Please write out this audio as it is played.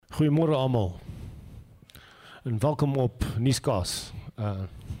Goeiemôre almal. En welkom op Nieskas.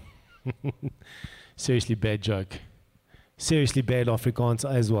 Seriously bad joke. Seriously bad Afrikaans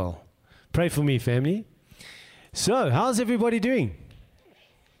as well. Pray for me, family. So, how's everybody doing?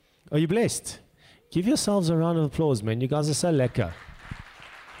 Are you blessed? Give yourselves a round of applause, man. You guys are so lekker.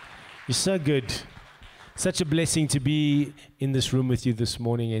 You're so good. Such a blessing to be in this room with you this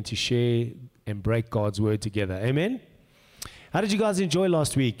morning and to share and break God's word together. Amen? How did you guys enjoy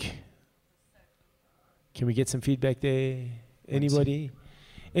last week? Can we get some feedback there? Anybody?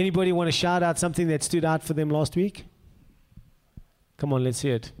 Anybody want to shout out something that stood out for them last week? Come on, let's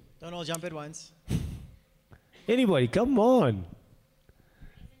hear it. Don't all jump at once. Anybody? Come on.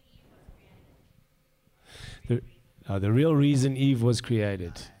 The real reason Eve was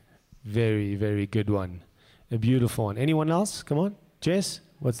created. Very, very good one. A beautiful one. Anyone else? Come on. Jess,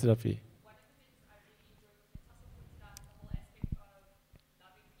 what's it up for you?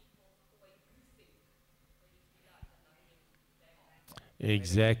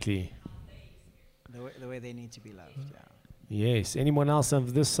 Exactly. The way they need to be loved. Yeah. Yes. Anyone else on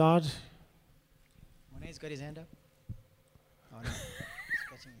this side? Monet's got his hand up. Oh no. He's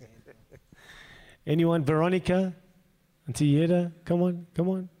scratching his hand. Anyone? Veronica? Auntie Yeda? Come on. Come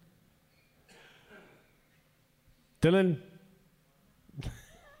on. Dylan?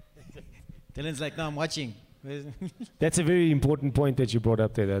 Dylan's like, no, I'm watching. That's a very important point that you brought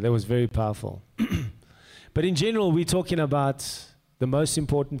up there, though. That was very powerful. But in general, we're talking about the most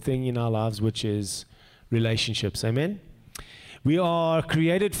important thing in our lives, which is relationships. Amen? We are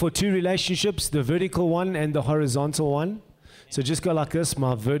created for two relationships, the vertical one and the horizontal one. So just go like this.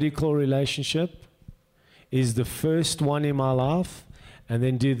 My vertical relationship is the first one in my life. And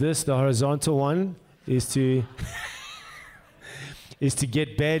then do this. The horizontal one is to is to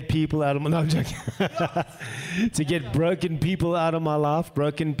get bad people out of my life. No, I'm joking. To get broken people out of my life.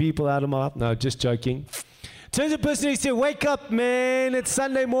 Broken people out of my life. No, just joking. Turn to the person next to you, wake up, man. It's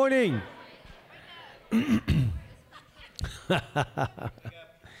Sunday morning.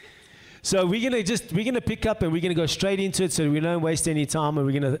 So we're gonna pick up and we're gonna go straight into it, so we don't waste any time, and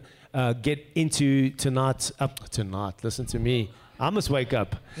we're gonna get into tonight. Listen to me. I must wake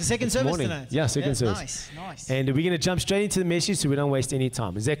up. The second service morning. tonight. Yeah, second service. Nice. And we're gonna jump straight into the message, so we don't waste any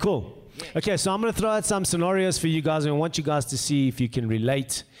time. Is that cool? Yeah. Okay, so I'm gonna throw out some scenarios for you guys, and I want you guys to see if you can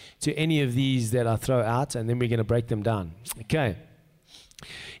relate to any of these that I throw out, and then we're gonna break them down. Okay.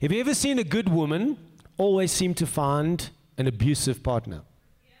 Have you ever seen a good woman always seem to find an abusive partner?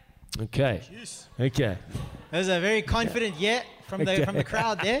 Okay. Okay. That was a very confident from the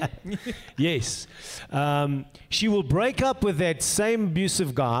crowd there. Yes. She will break up with that same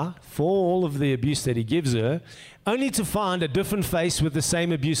abusive guy for all of the abuse that he gives her, only to find a different face with the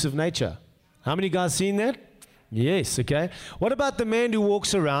same abusive nature. How many guys seen that? Yes, okay. What about the man who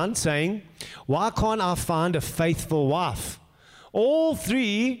walks around saying, why can't I find a faithful wife? All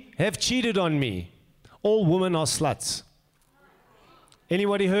three have cheated on me. All women are sluts.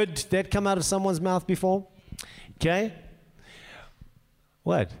 Anybody heard that come out of someone's mouth before? Okay.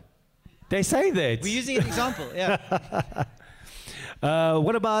 What? They say that. We're using an example, yeah.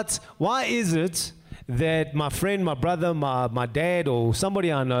 What about, why is it that my friend, my brother, my dad, or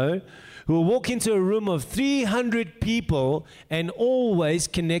somebody I know, who will walk into a room of 300 people and always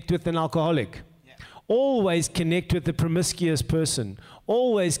connect with an alcoholic, always connect with a promiscuous person,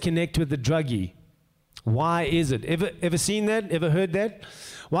 always connect with a druggie? Why is it? Ever seen that? Ever heard that?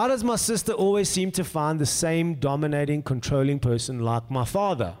 Why does my sister always seem to find the same dominating, controlling person like my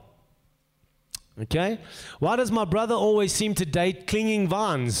father? Okay? Why does my brother always seem to date clinging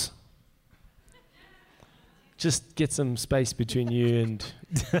vines? Just get some space between you and...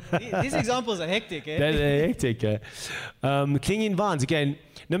 These examples are hectic, eh? They're hectic, eh? Clinging vines. Again,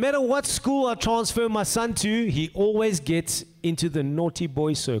 no matter what school I transfer my son to, he always gets into the naughty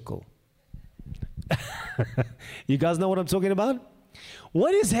boy circle. You guys know what I'm talking about?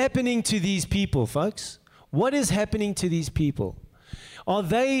 What is happening to these people, folks? What is happening to these people? Are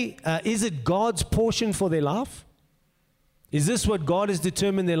they, is it God's portion for their life? Is this what God has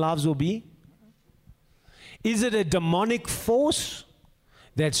determined their lives will be? Is it a demonic force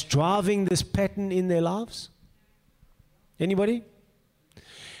that's driving this pattern in their lives? Anybody?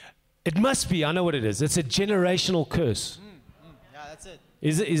 It must be. I know what it is. It's a generational curse. Yeah, that's it.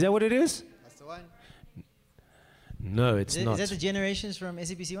 Is that what it is? That's the one. No, it's not. Is that the generations from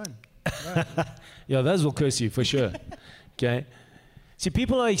SAPC 1? No. Yeah, those will curse you for sure. Okay? See,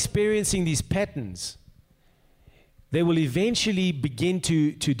 people are experiencing these patterns. They will eventually begin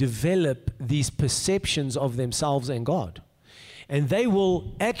to develop these perceptions of themselves and God. And they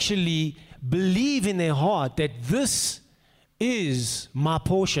will actually believe in their heart that this is my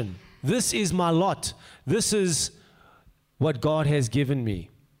portion. This is my lot. This is what God has given me.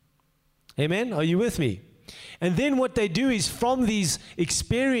 Amen? Are you with me? And then what they do is from these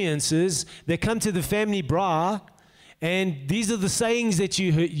experiences, they come to the family bra, and these are the sayings that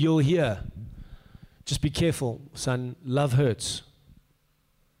you'll hear. Just be careful, son. Love hurts.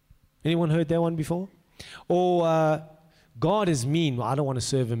 Anyone heard that one before? Or God is mean. Well, I don't want to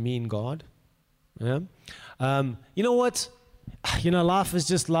serve a mean God. Yeah? You know what? Life is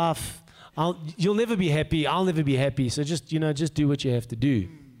just life. You'll never be happy. I'll never be happy. So just do what you have to do.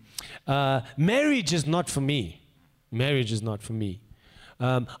 Marriage is not for me. Marriage is not for me.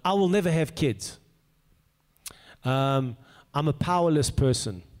 I will never have kids. I'm a powerless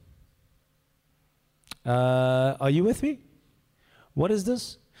person. Are you with me? What is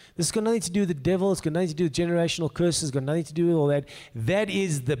this? This has got nothing to do with the devil. It's got nothing to do with generational curses. It's got nothing to do with all that. That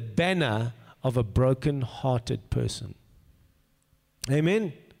is the banner of a broken-hearted person.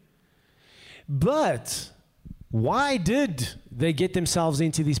 Amen? But why did they get themselves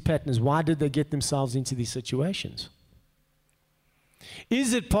into these patterns? Why did they get themselves into these situations?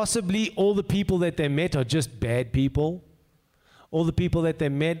 Is it possibly all the people that they met are just bad people? All the people that they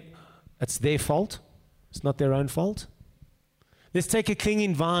met, it's their fault? It's not their own fault? Let's take a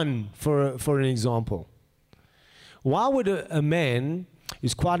clinging vine for an example. Why would a man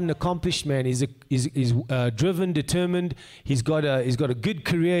who's quite an accomplished man, he's driven, determined, he's got a good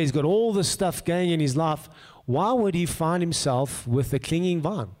career, he's got all this stuff going in his life, why would he find himself with a clinging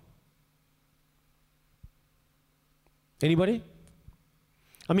vine? Anybody?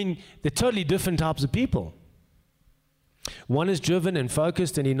 I mean, they're totally different types of people. One is driven and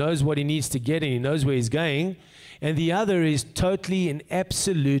focused, and he knows what he needs to get, and he knows where he's going. And the other is totally and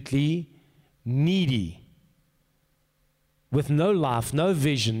absolutely needy, with no life, no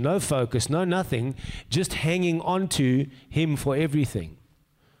vision, no focus, no nothing, just hanging on to him for everything.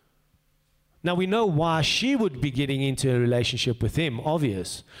 Now, we know why she would be getting into a relationship with him,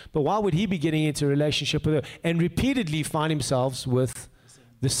 obvious. But why would he be getting into a relationship with her and repeatedly find himself with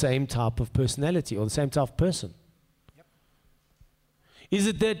the same type of personality or the same type of person? Is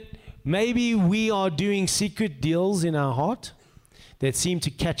it that maybe we are doing secret deals in our heart that seem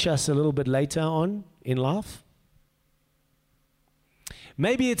to catch us a little bit later on in life?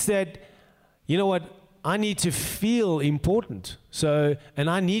 Maybe it's that, you know what, I need to feel important. And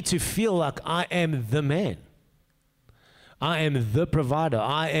I need to feel like I am the man. I am the provider.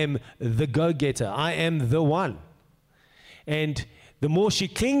 I am the go-getter. I am the one. And the more she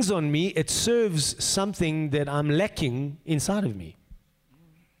clings on me, it serves something that I'm lacking inside of me.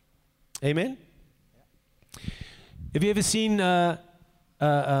 Amen? Have you ever seen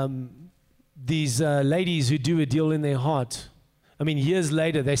these ladies who do a deal in their heart? I mean, years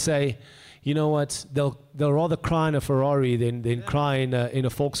later, they say, you know what, they'll rather cry in a Ferrari than cry in a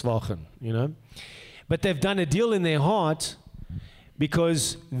Volkswagen, you know? But they've done a deal in their heart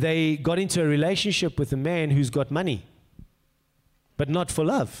because they got into a relationship with a man who's got money, but not for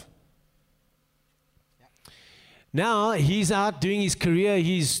love. Now, he's out doing his career,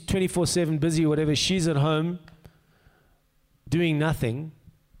 he's 24/7 busy or whatever, she's at home doing nothing,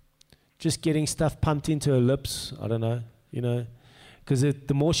 just getting stuff pumped into her lips, I don't know, because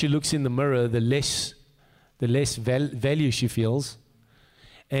the more she looks in the mirror, the less value she feels.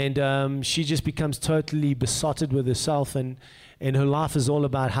 And she just becomes totally besotted with herself, and her life is all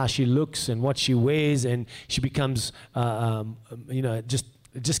about how she looks and what she wears, and she becomes, it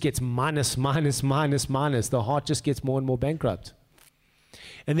just gets minus. The heart just gets more and more bankrupt.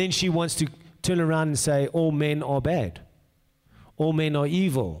 And then she wants to turn around and say, all men are bad. All men are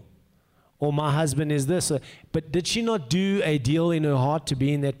evil. Or my husband is this. But did she not do a deal in her heart to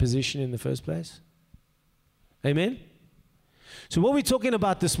be in that position in the first place? Amen? So what we're talking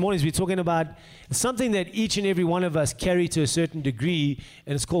about this morning is we're talking about something that each and every one of us carry to a certain degree,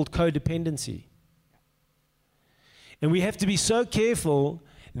 and it's called codependency. And we have to be so careful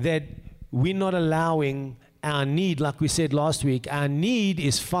that we're not allowing our need, like we said last week, our need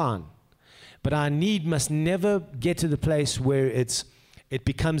is fine. But our need must never get to the place where it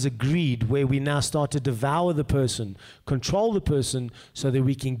becomes a greed, where we now start to devour the person, control the person, so that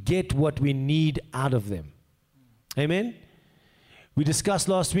we can get what we need out of them. Amen? We discussed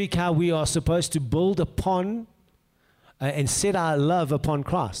last week how we are supposed to build upon and set our love upon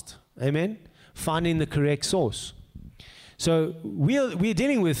Christ. Amen? Finding the correct source. So we're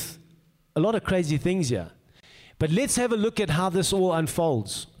dealing with a lot of crazy things here. But let's have a look at how this all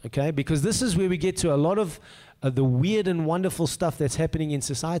unfolds, okay? Because this is where we get to a lot of the weird and wonderful stuff that's happening in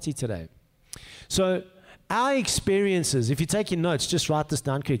society today. So our experiences, if you take your notes, just write this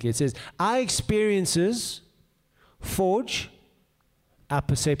down quickly. It says, our experiences forge our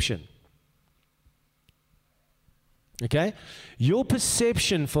perception. Okay? Your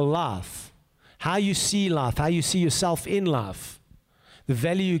perception for life, how you see life, how you see yourself in life, the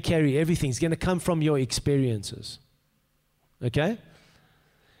value you carry, everything's going to come from your experiences. Okay?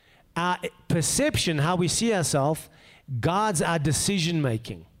 Our perception, how we see ourselves, guides our decision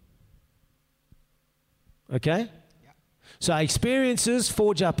making. Okay? Yeah. So our experiences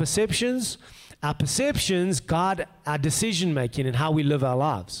forge our perceptions guide our decision making and how we live our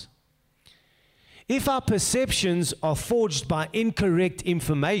lives. If our perceptions are forged by incorrect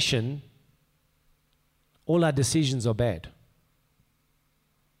information, all our decisions are bad.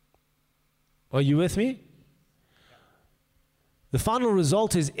 Are you with me? The final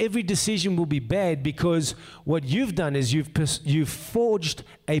result is every decision will be bad because what you've done is you've forged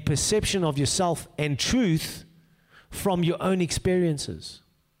a perception of yourself and truth from your own experiences.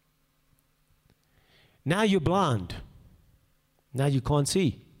 Now you're blind. Now you can't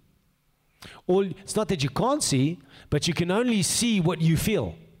see. Or it's not that you can't see, but you can only see what you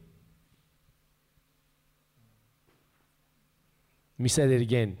feel. Let me say that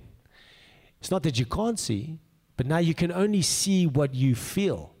again. It's not that you can't see, but now you can only see what you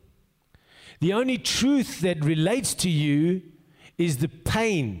feel. The only truth that relates to you is the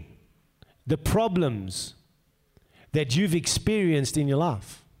pain, the problems that you've experienced in your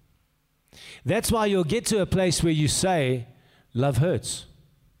life. That's why you'll get to a place where you say, love hurts.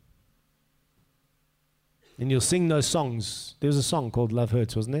 And you'll sing those songs. There was a song called Love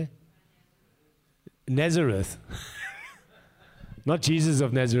Hurts, wasn't there? Nazareth. Not Jesus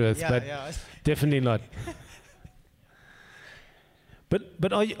of Nazareth, but definitely not.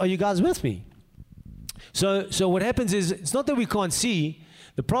 But are you guys with me? So what happens is, it's not that we can't see.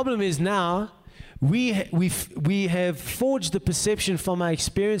 The problem is now we have forged the perception from our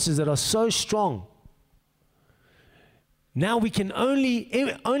experiences that are so strong. Now we can only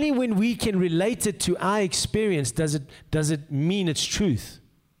when we can relate it to our experience does it mean it's truth.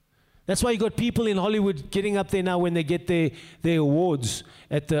 That's why you got people in Hollywood getting up there now when they get their awards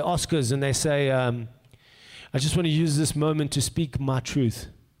at the Oscars and they say, I just want to use this moment to speak my truth.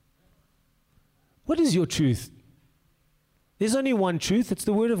 What is your truth? There's only one truth. It's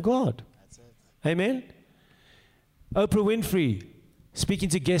the Word of God. That's it. Amen? Oprah Winfrey speaking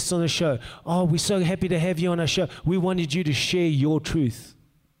to guests on the show. Oh, we're so happy to have you on our show. We wanted you to share your truth.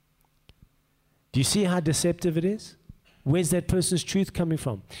 Do you see how deceptive it is? Where's that person's truth coming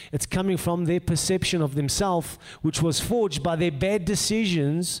from? It's coming from their perception of themselves, which was forged by their bad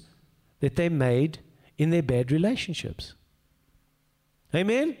decisions that they made in their bad relationships.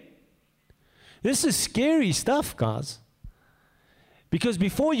 Amen? This is scary stuff, guys. Because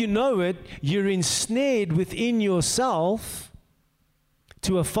before you know it, you're ensnared within yourself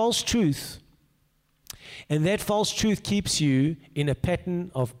to a false truth. And that false truth keeps you in a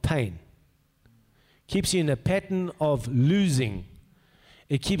pattern of pain. Keeps you in a pattern of losing.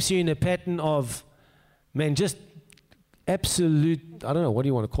 It keeps you in a pattern of, man, just absolute, I don't know, what do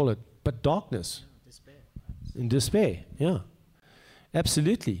you want to call it? But darkness. Despair. In despair, yeah.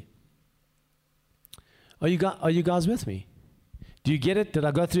 Absolutely. Are you guys with me? Do you get it? Did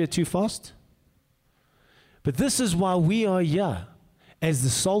I go through it too fast? But this is why we are here as the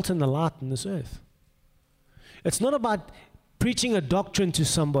salt and the light in this earth. It's not about preaching a doctrine to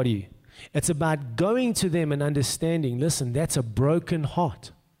somebody. It's about going to them and understanding, listen, that's a broken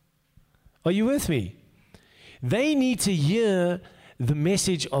heart. Are you with me? They need to hear the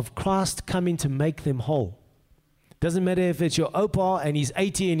message of Christ coming to make them whole. Doesn't matter if it's your opa and he's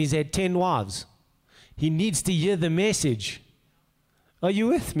 80 and he's had 10 wives. He needs to hear the message. Are you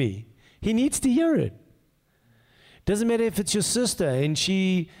with me? He needs to hear it. Doesn't matter if it's your sister and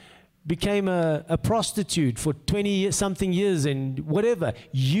she became a prostitute for 20-something years and whatever.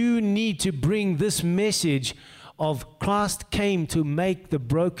 You need to bring this message of Christ came to make the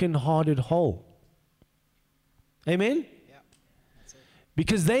brokenhearted whole. Amen? Yeah, that's it.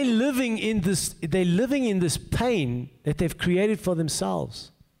 Because they're living in this pain that they've created for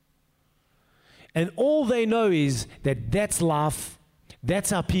themselves. And all they know is that that's life,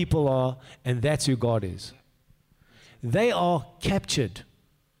 that's how people are, and that's who God is. They are captured.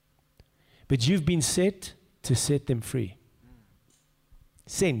 But you've been set to set them free.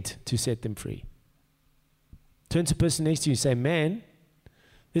 Sent to set them free. Turn to the person next to you and say, man,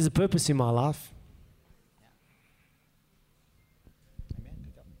 there's a purpose in my life.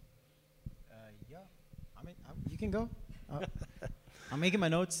 Amen. You can go. I'm making my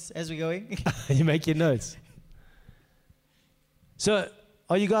notes as we're going. You make your notes. So,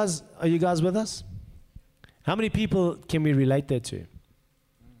 are you guys with us? How many people can we relate that to?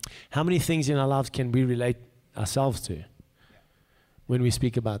 How many things in our lives can we relate ourselves to when we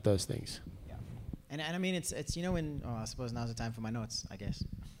speak about those things. Yeah. And I mean, it's you know, when, oh, I suppose now's the time for my notes, I guess.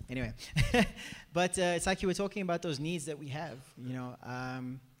 Anyway. But it's like you were talking about those needs that we have, you know.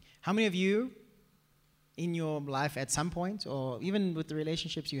 How many of you in your life at some point, or even with the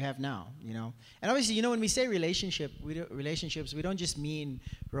relationships you have now, you know? And obviously, you know, when we say relationships, we don't just mean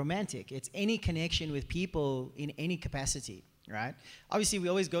romantic. It's any connection with people in any capacity, right? Obviously, we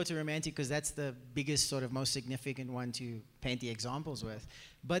always go to romantic because that's the biggest, sort of most significant one to paint the examples with.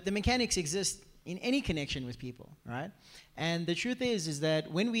 But the mechanics exist in any connection with people, right? And the truth is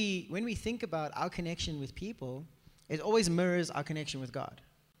that when we think about our connection with people, it always mirrors our connection with God,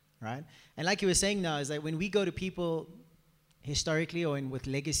 right? And like you were saying now, is that when we go to people historically or with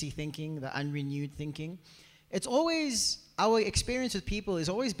legacy thinking, the unrenewed thinking, it's always, our experience with people is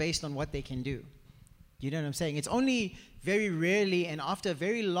always based on what they can do. You know what I'm saying? It's only very rarely and after a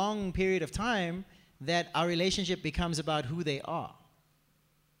very long period of time that our relationship becomes about who they are.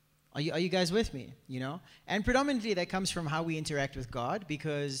 Are you guys with me, you know? And predominantly that comes from how we interact with God,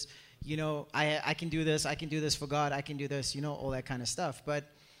 because, you know, I can do this for God, I can do this, you know, all that kind of stuff. But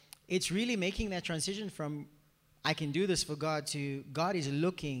it's really making that transition from I can do this for God to God is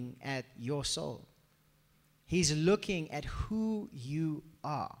looking at your soul. He's looking at who you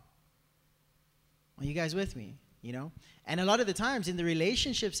are. Are you guys with me, you know? And a lot of the times in the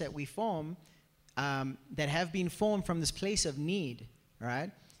relationships that we form, that have been formed from this place of need,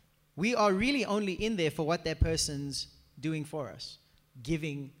 right? We are really only in there for what that person's doing for us,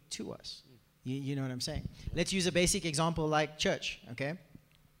 giving to us. You know what I'm saying? Let's use a basic example like church, okay?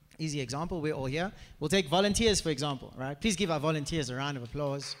 Easy example, we're all here. We'll take volunteers, for example, right? Please give our volunteers a round of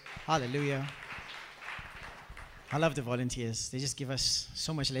applause. Hallelujah. I love the volunteers. They just give us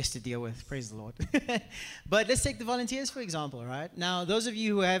so much less to deal with. Praise the Lord. But let's take the volunteers, for example, right? Now, those of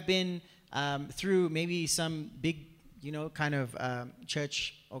you who have been through maybe some big, you know, kind of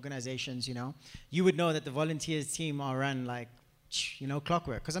church organizations, you know, you would know that the volunteers team are run like, you know,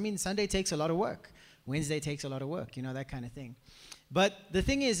 clockwork. Because, I mean, Sunday takes a lot of work. Wednesday takes a lot of work, you know, that kind of thing. But the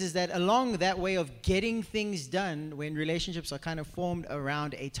thing is that along that way of getting things done, when relationships are kind of formed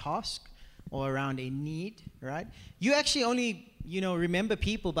around a task or around a need, right? You actually only, you know, remember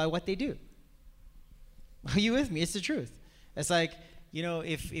people by what they do. Are you with me? It's the truth. It's like, you know,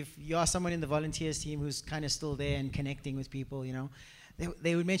 if you are someone in the volunteers team who's kind of still there and connecting with people, you know,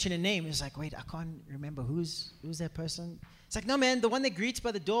 they would mention a name. It's like, wait, I can't remember who's that person. It's like, no, man, the one that greets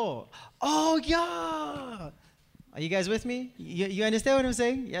by the door. Oh, yeah. Are you guys with me? You understand what I'm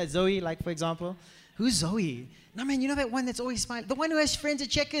saying? Yeah, Zoe, like, for example. Who's Zoe? No, man, you know that one that's always smiling? The one who has friends at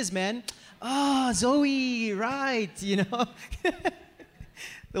Checkers, man. Oh, Zoe, right, you know.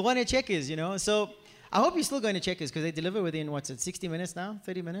 The one at Checkers, you know. So I hope you're still going to Checkers because they deliver within, what's it, 60 minutes now?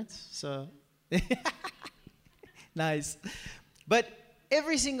 30 minutes? So, nice. But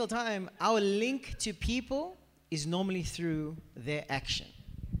every single time, our link to people is normally through their action.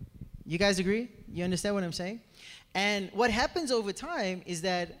 You guys agree? You understand what I'm saying? And what happens over time is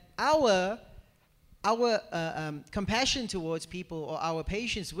that our compassion towards people or our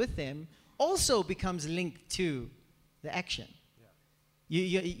patience with them also becomes linked to the action.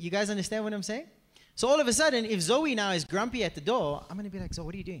 Yeah. You guys understand what I'm saying? So all of a sudden, if Zoe now is grumpy at the door, I'm going to be like, Zoe,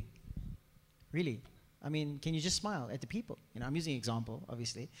 what are you doing? Really? I mean, can you just smile at the people? You know, I'm using an example,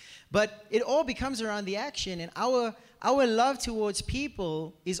 obviously. But it all becomes around the action, and our love towards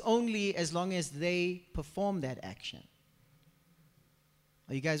people is only as long as they perform that action.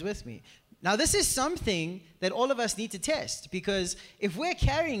 Are you guys with me? Now, this is something that all of us need to test, because if we're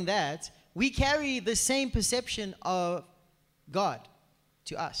carrying that, we carry the same perception of God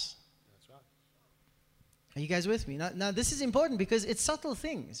to us. Are you guys with me? Now, this is important because it's subtle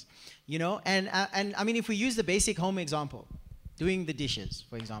things, you know. And I mean, if we use the basic home example, doing the dishes,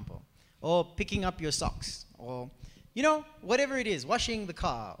 for example, or picking up your socks, or, you know, whatever it is, washing the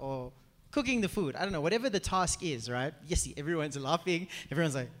car, or cooking the food. I don't know, whatever the task is, right? Yes, everyone's laughing.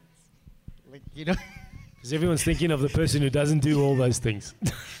 Everyone's like, you know. Because everyone's thinking of the person who doesn't do all those things.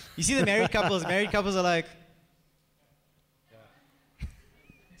 You see the married couples. Married couples are like.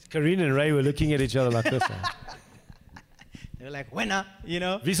 Karine and Ray were looking at each other like this. They were like, winner, you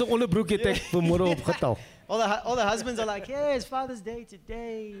know. Wie se onderbroek het ek vanmôre opgetel? All the husbands are like, yeah, it's Father's Day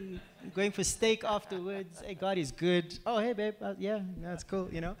today. I'm going for steak afterwards. Hey, God is good. Oh, hey, babe. Yeah, that's cool,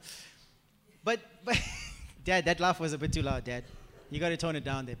 you know. But Dad, that laugh was a bit too loud, Dad. You got to tone it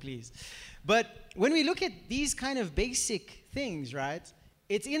down there, please. But when we look at these kind of basic things, right,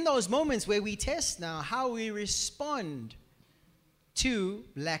 it's in those moments where we test now how we respond to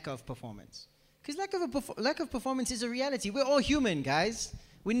lack of performance. Because lack of performance is a reality. We're all human, guys.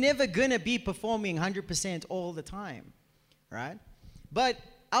 We're never going to be performing 100% all the time, right? But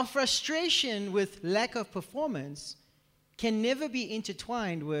our frustration with lack of performance can never be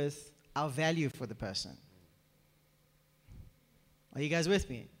intertwined with our value for the person. Are you guys with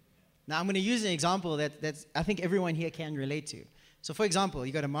me? Now I'm going to use an example that I think everyone here can relate to. So for example,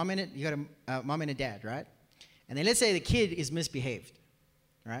 you got a mom and a dad, right? And then let's say the kid is misbehaved,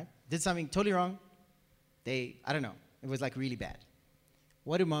 right? Did something totally wrong. I don't know, it was like really bad.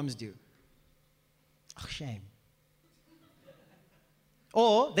 What do moms do? Oh, shame.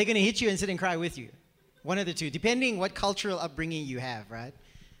 Or they're going to hit you and sit and cry with you. One of the two, depending what cultural upbringing you have, right?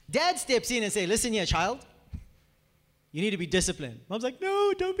 Dad steps in and say, listen here, child. You need to be disciplined. Mom's like,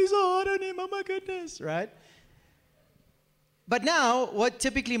 no, don't be so hard on him. Oh, my goodness, right? But now, what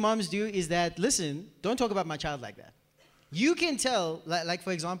typically moms do is that, listen, don't talk about my child like that. You can tell, like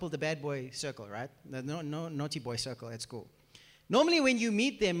for example, the bad boy circle, right? The naughty boy circle at school. Normally, when you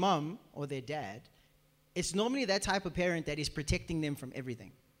meet their mom or their dad, it's normally that type of parent that is protecting them from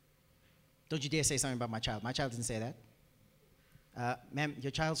everything. Don't you dare say something about my child. My child didn't say that. Ma'am,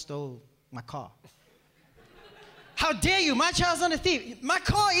 your child stole my car. How dare you? My child's not a thief. My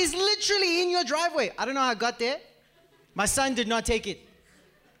car is literally in your driveway. I don't know how it got there. My son did not take it.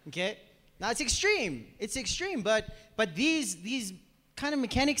 Okay? Now, it's extreme. It's extreme, but these kind of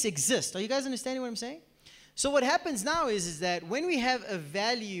mechanics exist. Are you guys understanding what I'm saying? So what happens now is that when we have a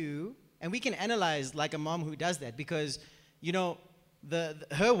value, and we can analyze like a mom who does that, because, you know,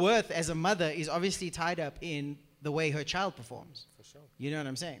 her worth as a mother is obviously tied up in the way her child performs. For sure. You know what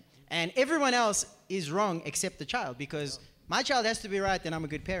I'm saying? And everyone else is wrong except the child, because my child has to be right, then I'm a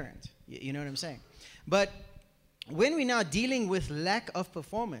good parent. You know what I'm saying? But when we're now dealing with lack of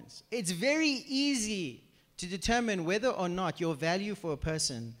performance, it's very easy to determine whether or not your value for a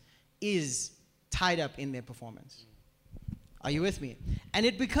person is tied up in their performance. Are you with me? And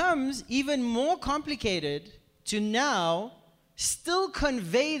it becomes even more complicated to now still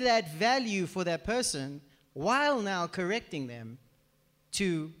convey that value for that person while now correcting them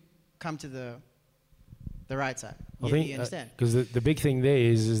to come to the right side. You understand? Because the big thing there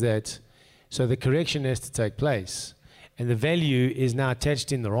is that, so the correction has to take place, and the value is now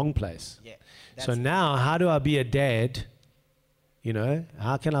attached in the wrong place. Yeah. So now, how do I be a dad? You know,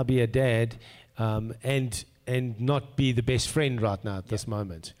 how can I be a dad and not be the best friend right now at this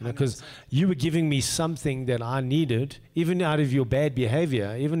moment? Because you were giving me something that I needed, even out of your bad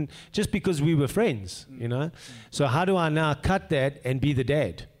behavior, even just because we were friends, you know? So how do I now cut that and be the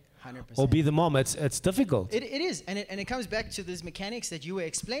dad? 100%. Or be the mom? It's difficult. It is, and it comes back to these mechanics that you were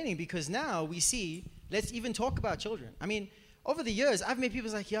explaining, because now we see, let's even talk about children. I mean, over the years, I've made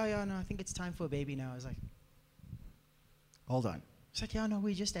people like, yeah, no, I think it's time for a baby now. I was like, hold on. It's like, yeah, no,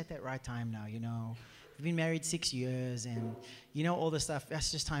 we're just at that right time now, you know. We've been married 6 years, and, you know, all the stuff,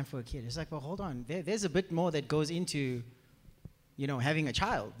 that's just time for a kid. It's like, well, hold on. There's a bit more that goes into, you know, having a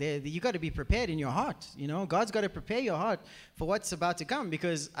child. You got to be prepared in your heart, you know. God's got to prepare your heart for what's about to come,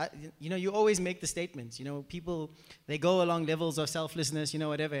 because, you know, you always make the statements, you know, people, they go along levels of selflessness, you know,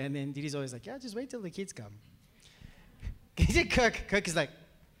 whatever, and then Didi's always like, yeah, just wait till the kids come. Kirk is like...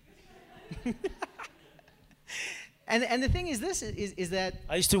 And the thing is this, is that...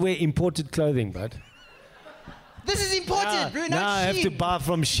 I used to wear imported clothing, bud. This is imported, bro, not now I have to Shein. buy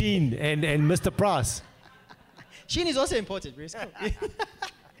from Shein and Mr. Price. Shein is also imported, bro.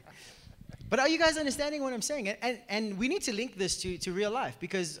 But are you guys understanding what I'm saying? And we need to link this to real life,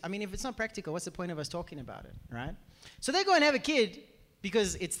 because, I mean, if it's not practical, what's the point of us talking about it, right? So they go and have a kid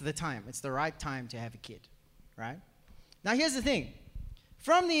because it's the time. It's the right time to have a kid, right? Now, here's the thing.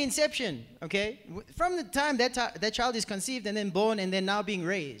 From the inception, okay, from the time that child is conceived and then born and then now being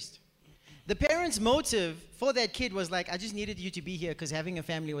raised, the parents' motive for that kid was like, I just needed you to be here because having a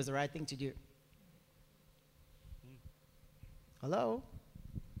family was the right thing to do. Hello?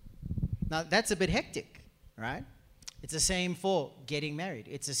 Now, that's a bit hectic, right? It's the same for getting married.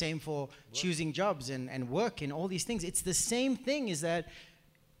 It's the same for choosing jobs and work and all these things. It's the same thing, is that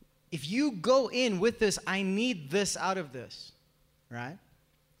if you go in with this, I need this out of this, right?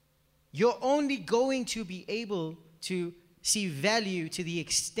 You're only going to be able to see value to the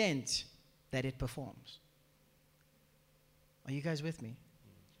extent that it performs. Are you guys with me?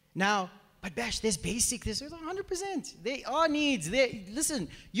 Now, but Bash, there's 100%. There are needs. Listen,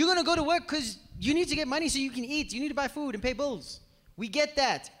 you're going to go to work because you need to get money so you can eat. You need to buy food and pay bills. We get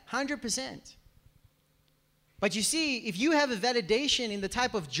that, 100%. But you see, if you have a validation in the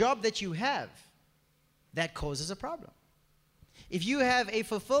type of job that you have, that causes a problem. If you have a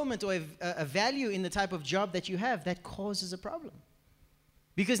fulfillment or a value in the type of job that you have, that causes a problem.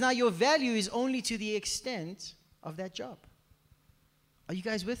 Because now your value is only to the extent of that job. Are you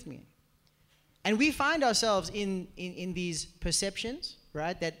guys with me? And we find ourselves in these perceptions,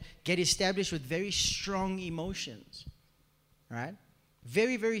 right, that get established with very strong emotions, right?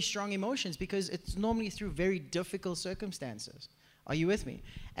 Very, very strong emotions, because it's normally through very difficult circumstances. Are you with me?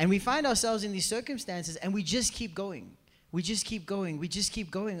 And we find ourselves in these circumstances, and we just keep going. We just keep going. We just keep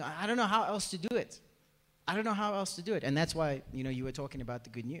going. I don't know how else to do it. I don't know how else to do it. And that's why, you were talking about the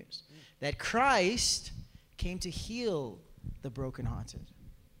good news. That Christ came to heal the brokenhearted.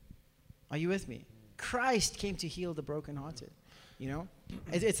 Are you with me? Christ came to heal the brokenhearted.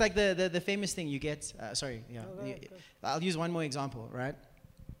 It's like the famous thing you get. I'll use one more example, right?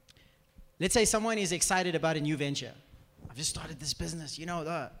 Let's say someone is excited about a new venture. I've just started this business,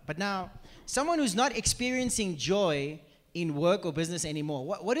 But now, someone who's not experiencing joy in work or business anymore,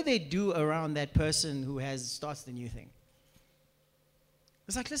 what do they do around that person who starts the new thing?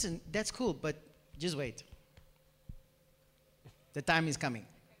 It's like, listen, that's cool, but just wait. The time is coming.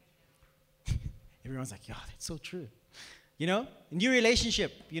 Everyone's like, yeah, that's so true. A new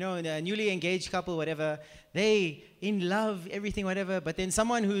relationship, a newly engaged couple, whatever, they in love, everything, whatever. But then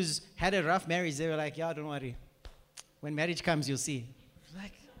someone who's had a rough marriage, they were like, yeah, don't worry. When marriage comes, you'll see.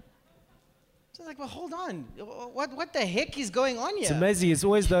 It's like, well, hold on. What the heck is going on here? It's amazing. It's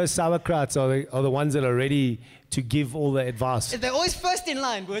always those sauerkrauts are the ones that are ready to give all the advice. They're always first in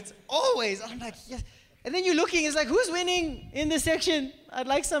line, but it's always. I'm like, yes. And then you're looking, it's like, who's winning in this section? I'd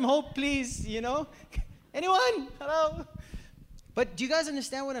like some hope, please, Anyone? Hello? But do you guys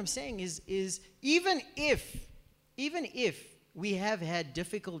understand what I'm saying? Is even if we have had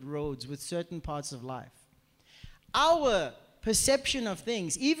difficult roads with certain parts of life, our perception of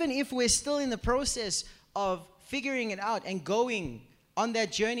things, even if we're still in the process of figuring it out and going on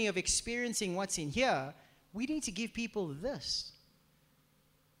that journey of experiencing what's in here, we need to give people this.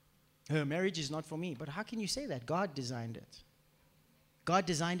 Marriage is not for me. But how can you say that? God designed it. God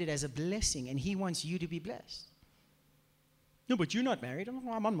designed it as a blessing, and He wants you to be blessed. No, but you're not married.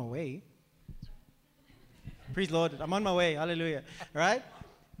 I'm on my way. Praise the Lord. I'm on my way. Hallelujah. Right?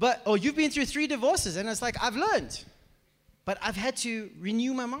 But, you've been through 3 divorces, and it's like, I've learned. But I've had to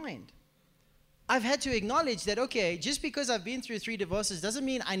renew my mind. I've had to acknowledge that, okay, just because I've been through 3 divorces doesn't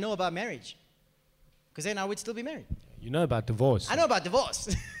mean I know about marriage. Because then I would still be married. You know about divorce. I know about divorce.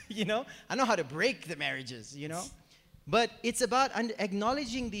 I know how to break the marriages, But it's about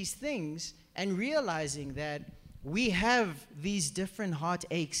acknowledging these things and realizing that we have these different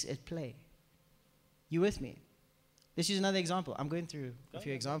heartaches at play. You with me? Let's use another example. I'm going through a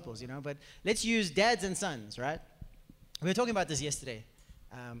few examples, but let's use dads and sons, right? We were talking about this yesterday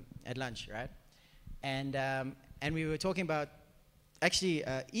at lunch, right? And we were talking about, actually,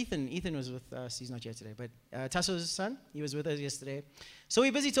 Ethan was with us. He's not here today, but Tasso's son, he was with us yesterday. So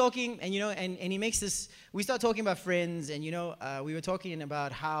we're busy talking, and and he makes this. We start talking about friends, and we were talking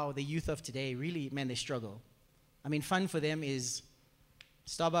about how the youth of today really, man, they struggle. I mean, fun for them is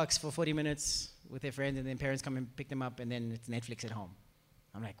Starbucks for 40 minutes with their friends, and then parents come and pick them up, and then it's Netflix at home.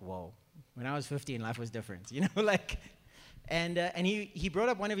 I'm like, whoa. When I was 15, life was different, And he brought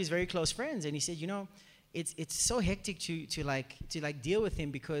up one of his very close friends, and he said, it's so hectic to deal with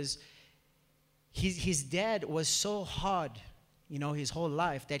him, because his dad was so hard, his whole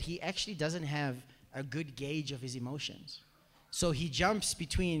life, that he actually doesn't have a good gauge of his emotions. So he jumps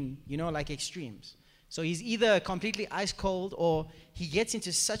between, extremes. So he's either completely ice cold, or he gets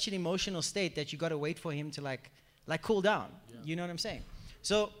into such an emotional state that you got to wait for him to cool down. Yeah. You know what I'm saying?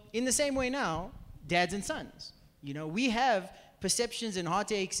 So in the same way now, dads and sons, we have perceptions and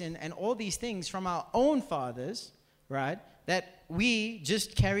heartaches and all these things from our own fathers, right, that we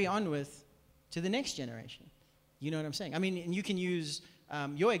just carry on with to the next generation. You know what I'm saying? I mean, and you can use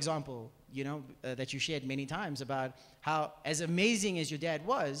your example, that you shared many times about how, as amazing as your dad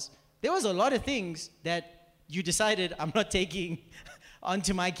was, there was a lot of things that you decided, I'm not taking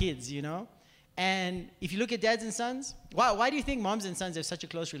onto my kids, And if you look at dads and sons, why do you think moms and sons have such a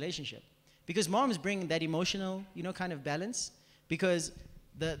close relationship? Because moms bring that emotional, kind of balance. Because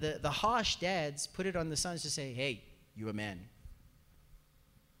the harsh dads put it on the sons to say, hey, you're a man.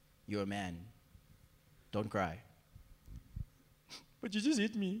 You're a man. Don't cry. But you just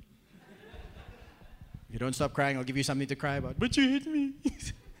hit me. If you don't stop crying, I'll give you something to cry about. But you hit me.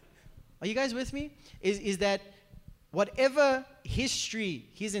 Are you guys with me? Is that whatever history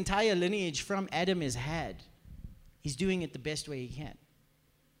his entire lineage from Adam has had, he's doing it the best way he can.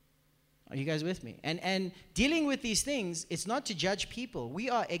 Are you guys with me? And dealing with these things, it's not to judge people. We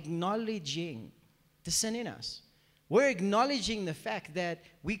are acknowledging the sin in us. We're acknowledging the fact that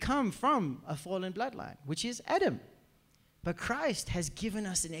we come from a fallen bloodline, which is Adam. But Christ has given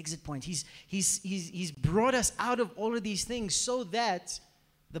us an exit point. He's brought us out of all of these things so that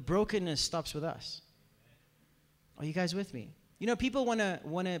the brokenness stops with us. Are you guys with me? You know, people want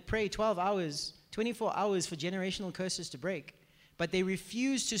to pray 12 hours, 24 hours for generational curses to break, but they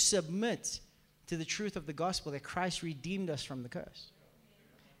refuse to submit to the truth of the gospel that Christ redeemed us from the curse.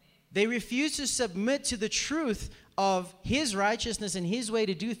 They refuse to submit to the truth of His righteousness and His way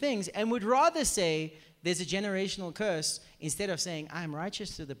to do things, and would rather say there's a generational curse instead of saying, I'm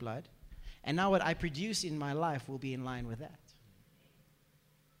righteous through the blood, and now what I produce in my life will be in line with that.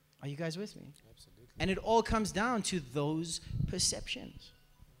 Are you guys with me? Absolutely. And it all comes down to those perceptions.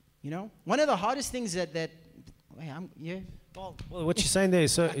 You know, one of the hardest things Paul. Well, what you're saying there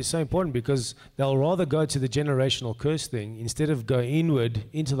is so important, because they'll rather go to the generational curse thing instead of go inward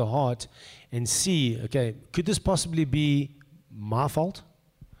into the heart and see, okay, could this possibly be my fault?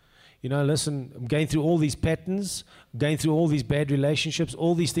 You know, listen, I'm going through all these patterns, going through all these bad relationships,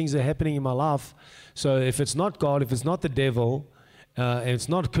 all these things are happening in my life. So if it's not God, if it's not the devil, and it's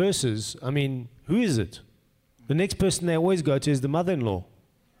not curses, I mean, who is it? The next person they always go to is the mother-in-law.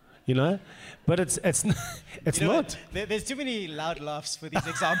 You know, but it's not. There's too many loud laughs for these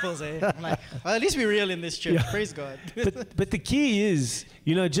examples. I'm like, well, at least we're real in this church. Yeah. Praise God. but the key is,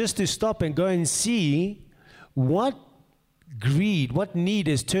 you know, just to stop and go and see what need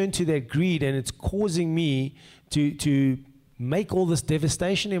has turned to that greed, and it's causing me to make all this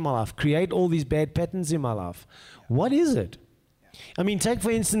devastation in my life, create all these bad patterns in my life. What is it? I mean, take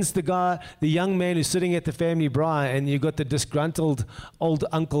for instance the young man who's sitting at the family braai, and you've got the disgruntled old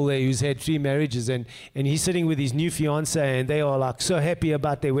uncle there who's had 3 marriages, and he's sitting with his new fiancée, and they are like so happy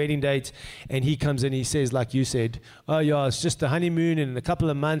about their wedding date, and he comes and he says, like you said, oh yeah, it's just a honeymoon, and in a couple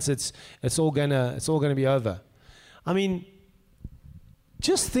of months it's all gonna be over. I mean,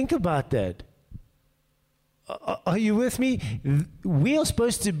 just think about that. Are you with me? We are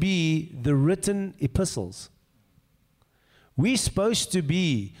supposed to be the written epistles. We're supposed to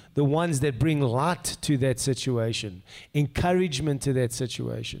be the ones that bring light to that situation, encouragement to that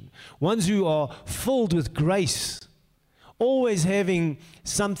situation, ones who are filled with grace, always having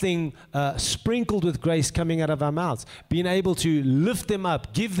something sprinkled with grace coming out of our mouths, being able to lift them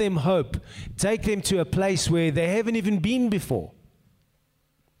up, give them hope, take them to a place where they haven't even been before.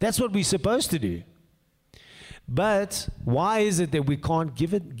 That's what we're supposed to do. But why is it that we can't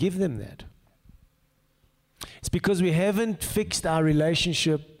give them that? It's because we haven't fixed our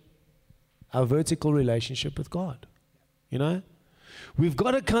relationship, our vertical relationship with God. You know? We've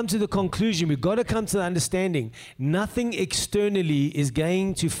got to come to the conclusion, we've got to come to the understanding, nothing externally is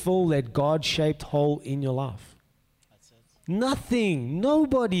going to fill that God-shaped hole in your life. That's it. Nothing,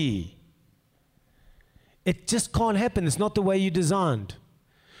 nobody. It just can't happen. It's not the way you're designed.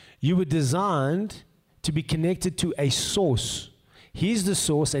 You were designed to be connected to a source. He's the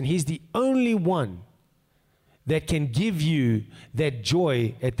source, and He's the only one that can give you that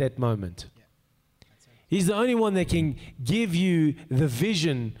joy at that moment. Yeah. He's the only one that can give you the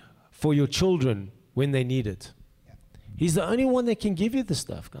vision for your children when they need it. Yeah. He's the only one that can give you the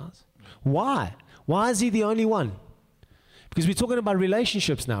stuff, guys. Why? Why is He the only one? Because we're talking about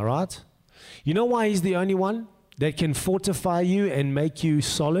relationships now, right? You know why He's the only one that can fortify you and make you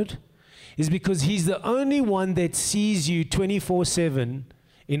solid? Is because He's the only one that sees you 24/7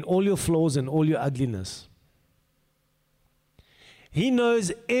 in all your flaws and all your ugliness. He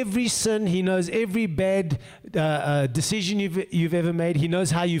knows every sin. He knows every bad decision you've ever made. He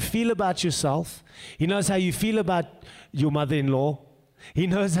knows how you feel about yourself. He knows how you feel about your mother-in-law. He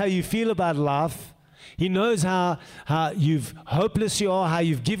knows how you feel about life. He knows how hopeless you are, how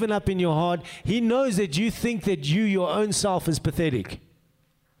you've given up in your heart. He knows that you think that your own self is pathetic.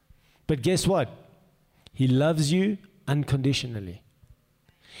 But guess what? He loves you unconditionally.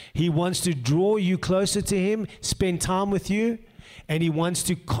 He wants to draw you closer to Him, spend time with you, and He wants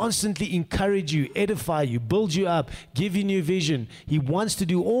to constantly encourage you, edify you, build you up, give you new vision. He wants to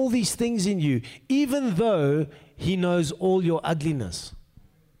do all these things in you, even though He knows all your ugliness.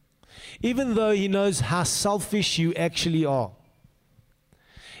 Even though He knows how selfish you actually are.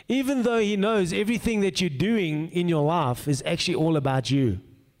 Even though He knows everything that you're doing in your life is actually all about you.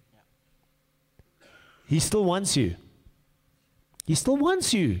 He still wants you. He still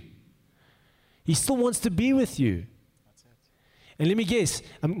wants you. He still wants to be with you. And let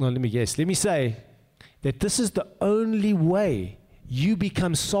me say that this is the only way you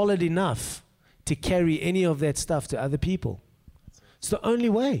become solid enough to carry any of that stuff to other people. It's the only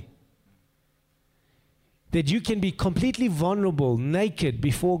way. That you can be completely vulnerable, naked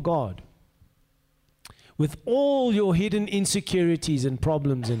before God. With all your hidden insecurities and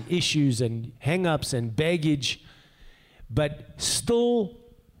problems and issues and hang-ups and baggage. but still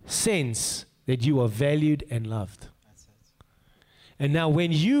sense that you are valued and loved. That's it. And now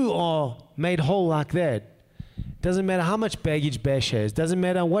when you are made whole like that, doesn't matter how much baggage Bash has, doesn't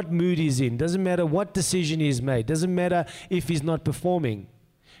matter what mood he's in, doesn't matter what decision he's made, doesn't matter if he's not performing,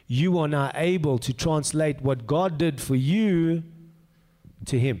 you are now able to translate what God did for you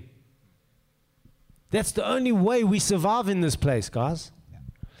to him. That's the only way we survive in this place, guys. Yeah.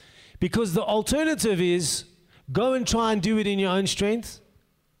 Because the alternative is go and try and do it in your own strength.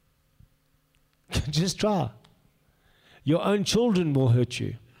 Just try. Your own children will hurt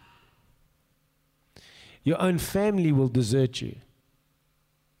you. Your own family will desert you.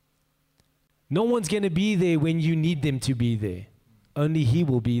 No one's going to be there when you need them to be there. Only he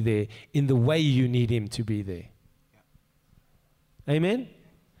will be there in the way you need him to be there. Yeah. Amen?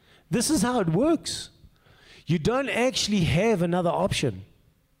 This is how it works. You don't actually have another option.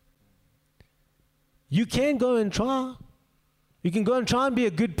 You can go and try. You can go and try and be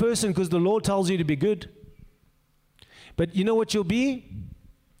a good person because the Lord tells you to be good. But you know what you'll be?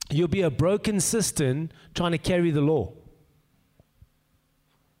 You'll be a broken cistern trying to carry the law.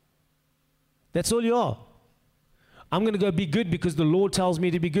 That's all you are. I'm going to go be good because the Lord tells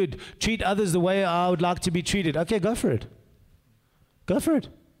me to be good. Treat others the way I would like to be treated. Okay, go for it. Go for it.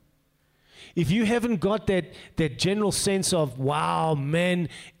 If you haven't got that general sense of, wow, man,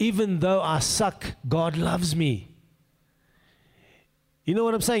 even though I suck, God loves me. You know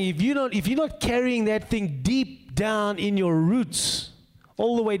what I'm saying? If you're not carrying that thing deep down in your roots,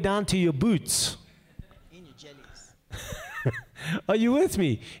 all the way down to your boots. In your jellies. Are you with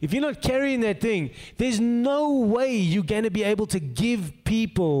me? If you're not carrying that thing, there's no way you're going to be able to give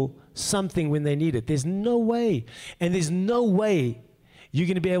people something when they need it. There's no way. And there's no way you're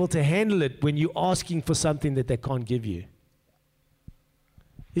going to be able to handle it when you're asking for something that they can't give you.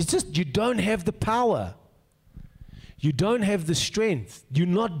 It's just you don't have the power. You don't have the strength. You're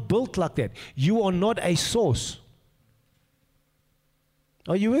not built like that. You are not a source.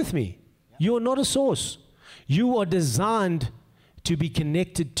 Are you with me? Yep. You are not a source. You are designed to be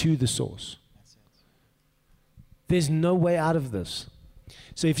connected to the source. That's it. There's no way out of this.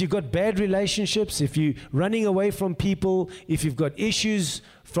 So if you've got bad relationships, if you're running away from people, if you've got issues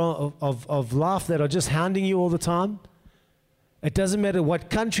of life that are just hounding you all the time, it doesn't matter what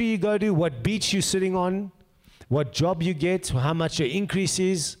country you go to, what beach you're sitting on, what job you get, how much your increase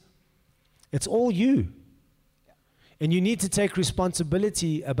is. It's all you. And you need to take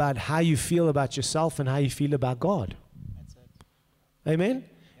responsibility about how you feel about yourself and how you feel about God. That's it. Amen?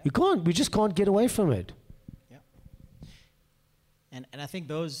 Yeah. We just can't get away from it. Yeah. And I think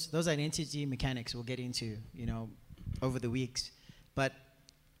those identity mechanics we'll get into, over the weeks. But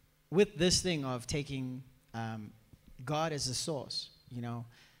with this thing of taking God as a source,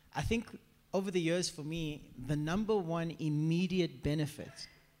 I think over the years for me, the number one immediate benefit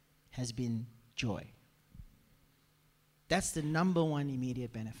has been joy. That's the number one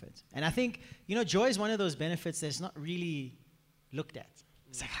immediate benefit. And I think, joy is one of those benefits that's not really looked at.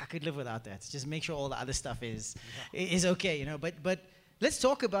 It's like, I could live without that. Just make sure all the other stuff is okay, But let's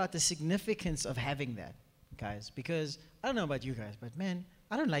talk about the significance of having that, guys. Because I don't know about you guys, but man,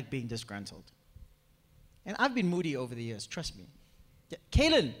 I don't like being disgruntled. And I've been moody over the years, trust me. Yeah,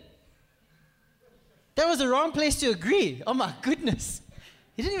 Kalen, that was the wrong place to agree. Oh my goodness.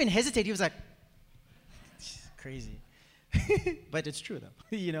 He didn't even hesitate. He was like, crazy. But it's true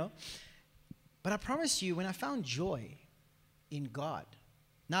though, But I promise you, when I found joy in God,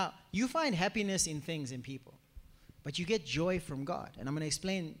 now you find happiness in things and people, but you get joy from God. And I'm going to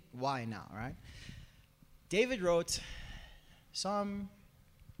explain why now, right? David wrote Psalm,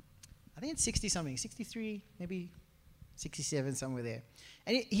 I think it's 60 something, 63, maybe 67, somewhere there.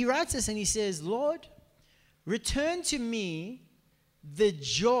 And he writes this and he says, Lord, return to me the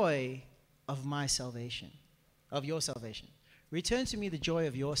joy of my salvation. Of your salvation. Return to me the joy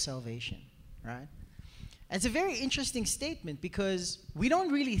of your salvation, right? It's a very interesting statement because we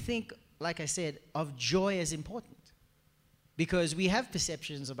don't really think, like I said, of joy as important because we have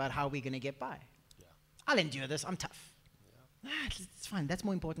perceptions about how we're going to get by. Yeah. I'll endure this. I'm tough. Yeah. It's fine. That's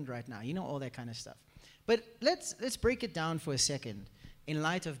more important right now. All that kind of stuff. But let's break it down for a second in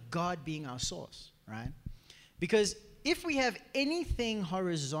light of God being our source, right? Because if we have anything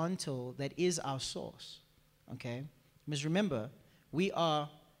horizontal that is our source, okay? Because remember, we are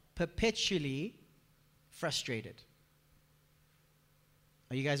perpetually frustrated.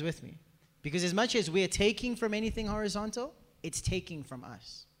 Are you guys with me? Because as much as we're taking from anything horizontal, it's taking from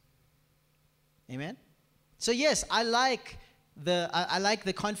us. Amen? So yes, I like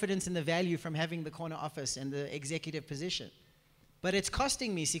the confidence and the value from having the corner office and the executive position. But it's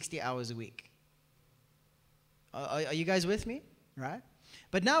costing me 60 hours a week. Are you guys with me? Right?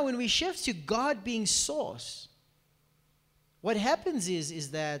 But now when we shift to God being source, what happens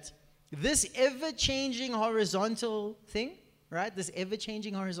is that this ever-changing horizontal thing, right? This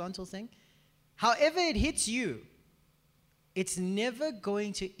ever-changing horizontal thing, however it hits you, it's never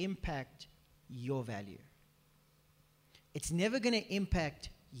going to impact your value. It's never going to impact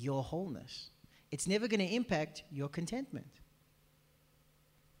your wholeness. It's never going to impact your contentment.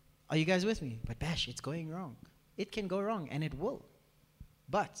 Are you guys with me? But Bash, it's going wrong. It can go wrong, and it will.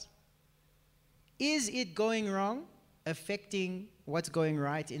 But is it going wrong affecting what's going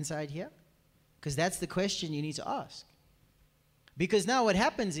right inside here? Because that's the question you need to ask. Because now what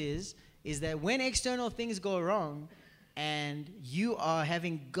happens is that when external things go wrong and you are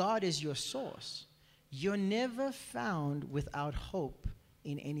having God as your source, you're never found without hope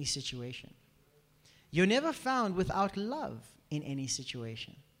in any situation. You're never found without love in any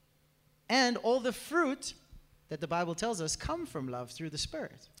situation. And all the fruit that the Bible tells us come from love through the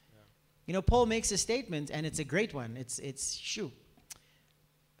Spirit. Yeah. You know, Paul makes a statement, and it's a great one. It's shoo.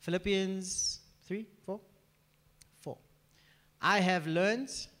 Philippians 3, 4? 4. I have learned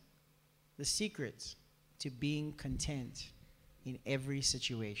the secret to being content in every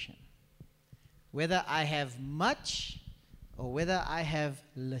situation, whether I have much or whether I have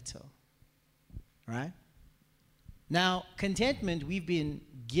little. Right? Now, contentment we've been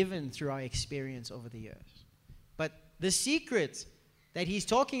given through our experience over the years. But the secret that he's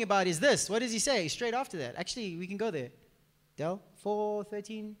talking about is this. What does he say straight after that? Actually, we can go there. Del, 4,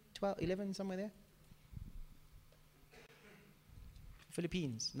 13, 12, 11, somewhere there.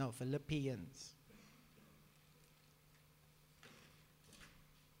 Philippines. There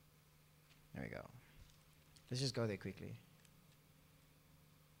we go. Let's just go there quickly.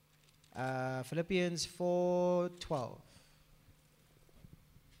 Philippians 4:12.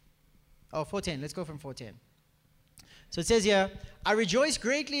 Oh, 4:10. Let's go from 4:10. So it says here, I rejoice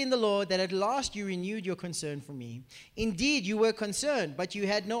greatly in the Lord that at last you renewed your concern for me. Indeed, you were concerned, but you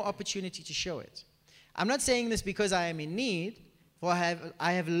had no opportunity to show it. I'm not saying this because I am in need, for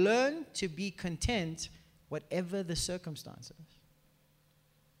I have learned to be content whatever the circumstances.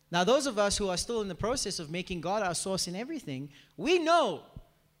 Now, those of us who are still in the process of making God our source in everything, we know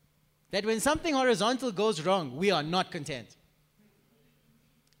that when something horizontal goes wrong, we are not content.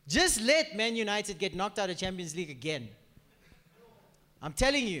 Just let Man United get knocked out of Champions League again. I'm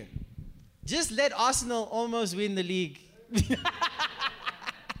telling you. Just let Arsenal almost win the league.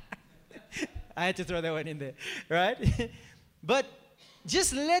 I had to throw that one in there, right? But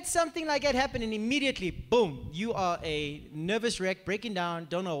just let something like that happen and immediately, boom, you are a nervous wreck, breaking down,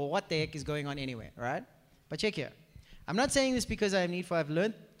 don't know what the heck is going on anywhere, right? But check here. I'm not saying this because I have need, for I've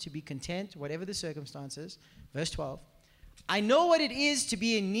learned to be content, whatever the circumstances. Verse 12. I know what it is to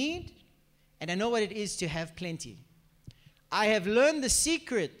be in need, and I know what it is to have plenty. I have learned the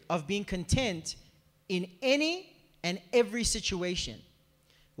secret of being content in any and every situation,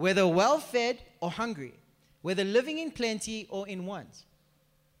 whether well-fed or hungry, whether living in plenty or in want.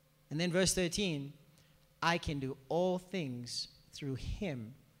 And then verse 13, I can do all things through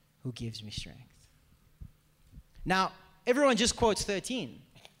him who gives me strength. Now, everyone just quotes 13.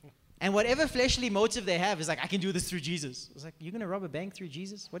 And whatever fleshly motive they have is like, I can do this through Jesus. It's like, you're going to rob a bank through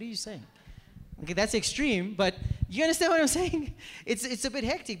Jesus? What are you saying? Okay, that's extreme, but you understand what I'm saying? It's a bit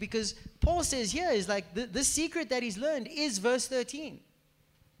hectic because Paul says here is like, the secret that he's learned is verse 13.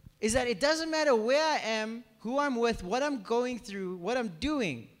 Is that it doesn't matter where I am, who I'm with, what I'm going through, what I'm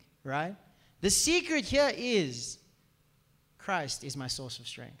doing, right? The secret here is Christ is my source of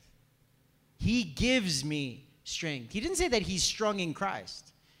strength. He gives me strength. He didn't say that he's strong in Christ.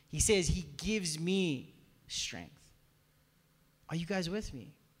 He says he gives me strength. Are you guys with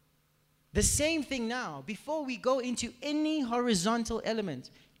me? The same thing now, before we go into any horizontal element,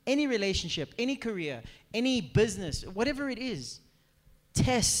 any relationship, any career, any business, whatever it is,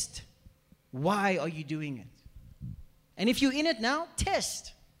 test why are you doing it. And if you're in it now,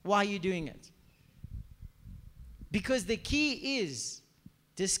 test why you're doing it. Because the key is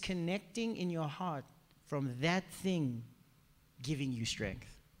disconnecting in your heart from that thing giving you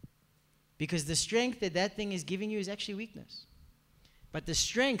strength. Because the strength that that thing is giving you is actually weakness. But the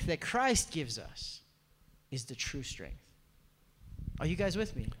strength that Christ gives us is the true strength. Are you guys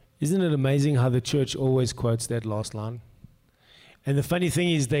with me? Isn't it amazing how the church always quotes that last line? And the funny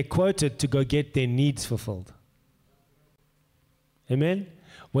thing is they quote it to go get their needs fulfilled. Amen?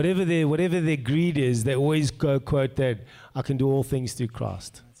 Whatever their greed is, they always go quote that, I can do all things through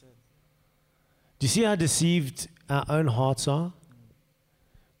Christ. That's it. Do you see how deceived our own hearts are?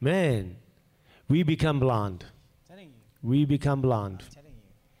 Man, we become blind. I'm telling you. We become blind. I'm telling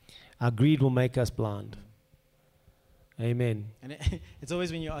you. Our greed will make us blind. Amen. And it's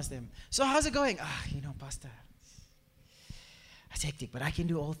always when you ask them, so how's it going? Pastor, it's hectic, but I can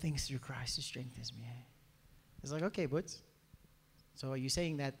do all things through Christ who strengthens me. It's like, okay, but so are you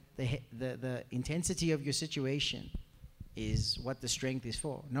saying that the intensity of your situation is what the strength is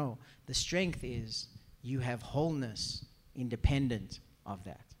for? No, the strength is you have wholeness independent of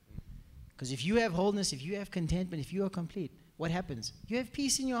that. Because if you have wholeness, if you have contentment, if you are complete, what happens? You have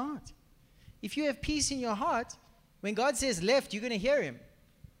peace in your heart. If you have peace in your heart, when God says left, you're going to hear him.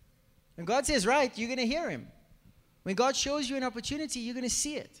 When God says right, you're going to hear him. When God shows you an opportunity, you're going to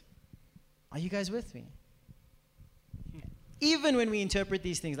see it. Are you guys with me? Even when we interpret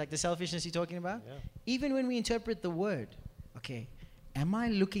these things, like the selfishness you're talking about, even when we interpret the word, okay, am I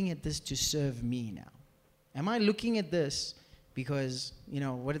looking at this to serve me now? Am I looking at this because,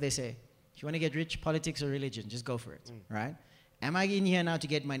 what do they say? If you want to get rich, politics or religion, just go for it, right? Am I in here now to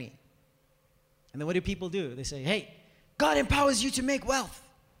get money? And then what do people do? They say, hey, God empowers you to make wealth.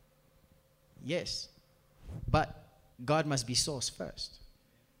 Yes, but God must be source first.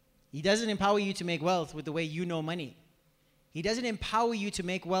 He doesn't empower you to make wealth with the way you know money. He doesn't empower you to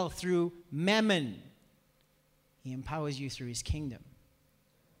make wealth through mammon. He empowers you through his kingdom.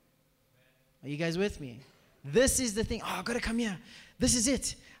 Are you guys with me? This is the thing. Oh, I've got to come here. This is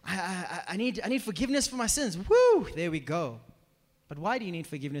it. I need forgiveness for my sins. Woo! There we go. But why do you need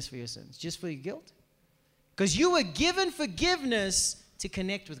forgiveness for your sins? Just for your guilt? Because you were given forgiveness to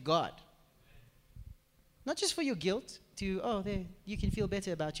connect with God. Not just for your guilt, you can feel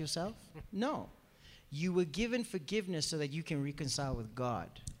better about yourself. No. You were given forgiveness so that you can reconcile with God.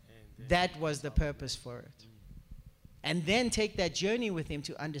 That was the purpose for it. And then take that journey with him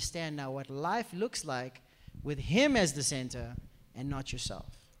to understand now what life looks like with him as the center and not yourself.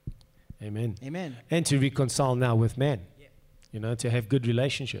 Amen. Amen. And to reconcile now with man. To have good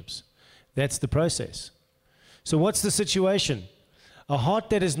relationships. That's the process. So what's the situation? A heart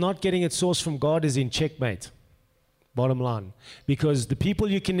that is not getting its source from God is in checkmate. Bottom line. Because the people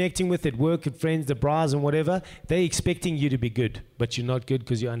you're connecting with at work, at friends, the bras and whatever, they're expecting you to be good, but you're not good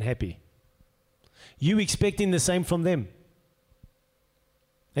because you're unhappy. You expecting the same from them.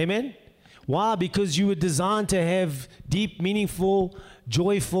 Amen? Why? Because you were designed to have deep, meaningful,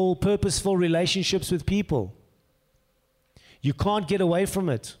 joyful, purposeful relationships with people. You can't get away from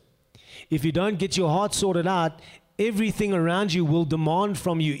it. If you don't get your heart sorted out, everything around you will demand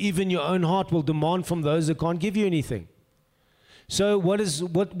from you. Even your own heart will demand from those that can't give you anything. So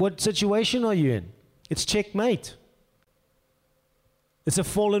what situation are you in? It's checkmate. It's a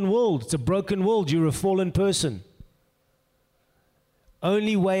fallen world. It's a broken world. You're a fallen person.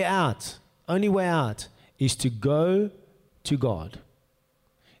 Only way out is to go to God.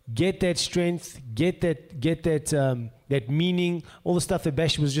 Get that strength, get that meaning, all the stuff that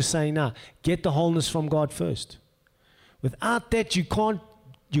Bash was just saying now. Get the wholeness from God first. Without that, you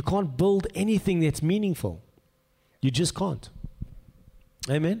can't build anything that's meaningful. You just can't.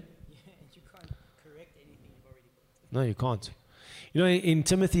 Amen? You can't correct anything you've already built. No, you can't. In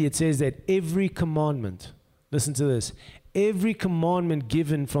Timothy it says that every commandment, listen to this, every commandment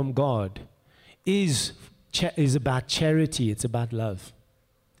given from God is about charity. It's about love.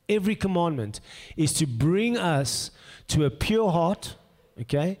 Every commandment is to bring us to a pure heart,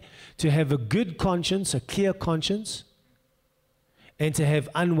 okay? To have a good conscience, a clear conscience, and to have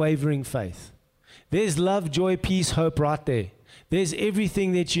unwavering faith. There's love, joy, peace, hope right there. There's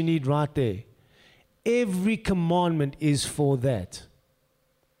everything that you need right there. Every commandment is for that.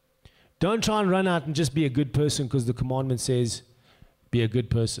 Don't try and run out and just be a good person because the commandment says be a good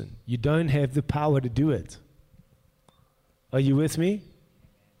person. You don't have the power to do it. Are you with me?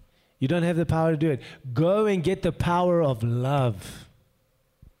 You don't have the power to do it. Go and get the power of love.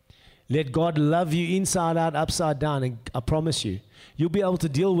 Let God love you inside out, upside down, and I promise you, you'll be able to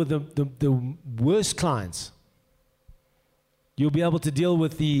deal with the worst clients. You'll be able to deal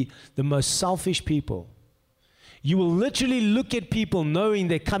with the most selfish people. You will literally look at people knowing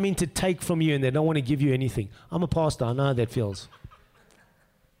they're coming to take from you and they don't want to give you anything. I'm a pastor, I know how that feels.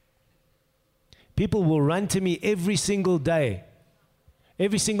 People will run to me every single day.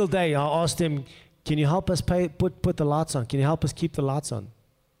 Every single day I ask them, can you help us put the lights on? Can you help us keep the lights on?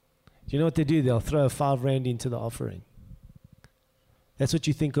 Do you know what they do? They'll throw a 5 rand into the offering. That's what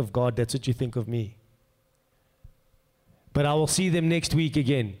you think of God. That's what you think of me. But I will see them next week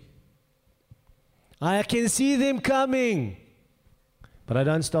again. I can see them coming. But I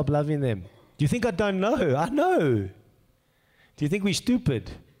don't stop loving them. Do you think I don't know? I know. Do you think we're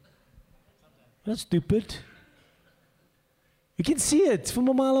stupid? We're not stupid. You can see it from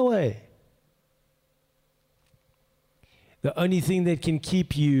a mile away. The only thing that can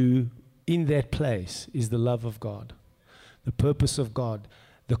keep you in that place is the love of God. the purpose of God,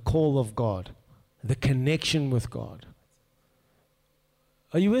 the call of God, the connection with God.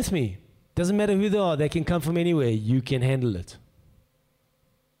 Are you with me? Doesn't matter who they are, they can come from anywhere. You can handle it.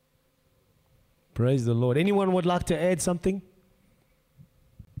 Praise the Lord. Anyone would like to add something?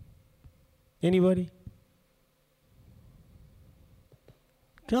 Anybody?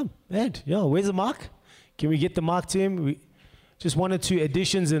 Come, add. Yeah, where's the mic? Can we get the mic to him? Just 1 or 2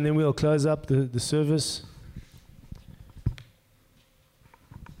 additions and then we'll close up the service.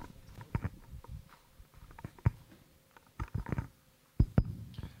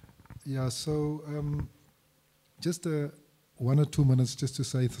 Yeah, so just 1 or 2 minutes just to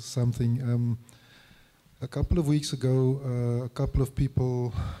say something. A couple of weeks ago, a couple of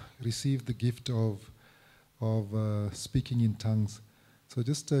people received the gift of speaking in tongues. So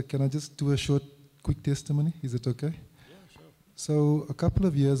just can I just do a short, quick testimony? Is it okay? Yeah, sure. So a couple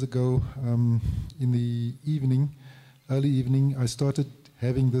of years ago, in the evening, early evening, I started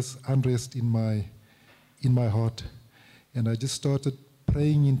having this unrest in my heart, and I just started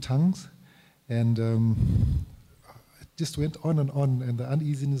praying in tongues, and it just went on, and the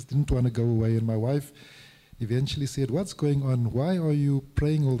uneasiness didn't want to go away. And my wife eventually said, "What's going on? Why are you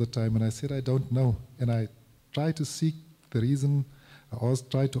praying all the time?" And I said, "I don't know." And I tried to seek the reason. I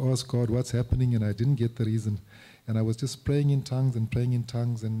tried to ask God what's happening, and I didn't get the reason. And I was just praying in tongues and praying in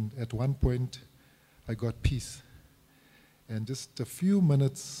tongues, and at one point, I got peace. And just a few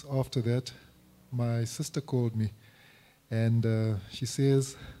minutes after that, my sister called me, and she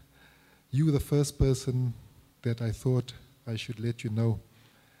says, "You were the first person that I thought I should let you know.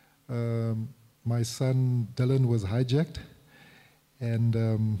 My son Dylan was hijacked, and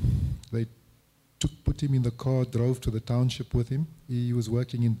they put him in the car, drove to the township with him. He was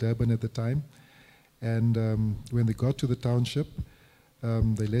working in Durban at the time. And when they got to the township,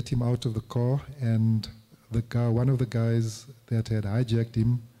 they let him out of the car, and one of the guys that had hijacked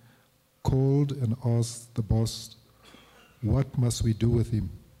him called and asked the boss, "What must we do with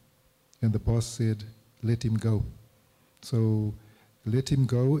him?" And the boss said, "Let him go." So let him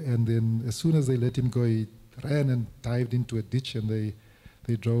go, and then as soon as they let him go, he ran and dived into a ditch, and they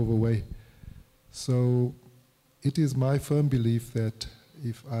drove away. So it is my firm belief that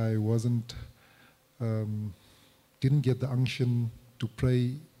if I didn't get the unction to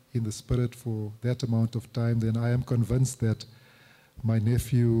pray in the Spirit for that amount of time, then I am convinced that my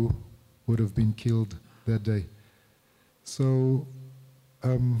nephew would have been killed that day. So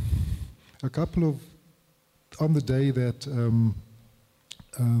on the day that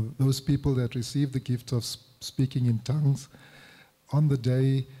those people that received the gift of speaking in tongues, on the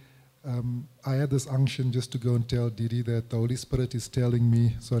day I had this unction just to go and tell Didi that the Holy Spirit is telling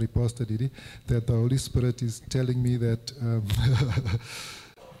me, sorry, Pastor Didi, that the Holy Spirit is telling me that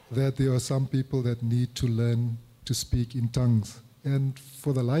that there are some people that need to learn to speak in tongues. And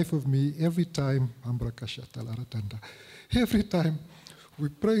for the life of me, every time we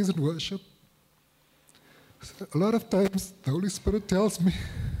praise and worship, a lot of times the Holy Spirit tells me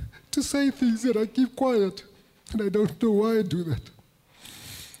to say things and I keep quiet, and I don't know why I do that.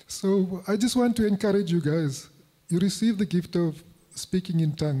 So I just want to encourage you guys. You receive the gift of speaking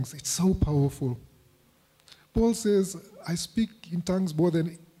in tongues. It's so powerful. Paul says, "I speak in tongues more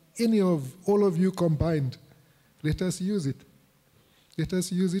than all of you combined." Let us use it. Let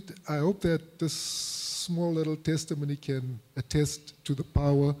us use it. I hope that this small little testimony can attest to the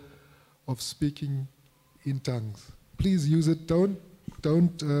power of speaking in tongues. Please use it. Don't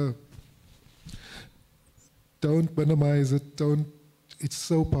minimize it. It's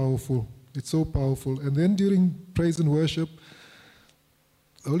so powerful. It's so powerful. And then during praise and worship,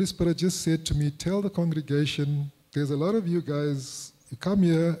 the Holy Spirit just said to me, "Tell the congregation, there's a lot of you guys, you come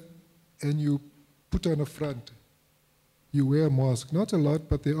here and you put on a front. You wear a mask. Not a lot,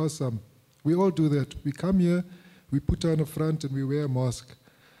 but there are some. We all do that. We come here, we put on a front and we wear a mask.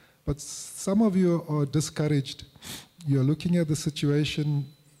 But some of you are discouraged. You're looking at the situation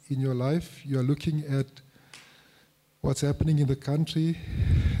in your life. You're looking at what's happening in the country,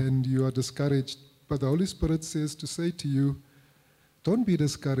 and you are discouraged. But the Holy Spirit says to say to you, don't be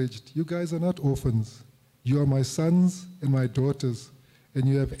discouraged. You guys are not orphans. You are my sons and my daughters, and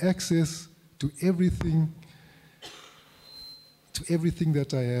you have access to everything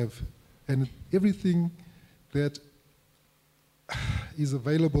that I have. And everything that is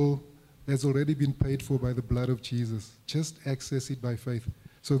available has already been paid for by the blood of Jesus. Just access it by faith.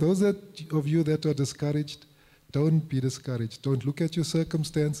 So those of you that are discouraged, don't be discouraged. Don't look at your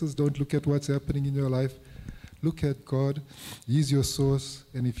circumstances. Don't look at what's happening in your life. Look at God. He's your source.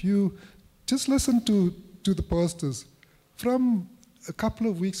 And if you just listen to the pastors, from a couple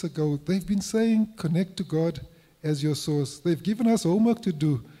of weeks ago, they've been saying, connect to God as your source. They've given us homework to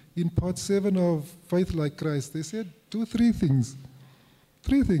do in part 7 of Faith Like Christ. They said, do 3 things.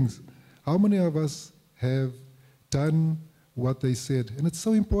 3 things. How many of us have done what they said? And it's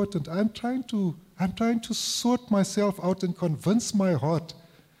so important. I'm trying to sort myself out and convince my heart.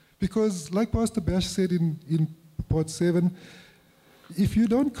 Because like Pastor Bash said in part 7, if you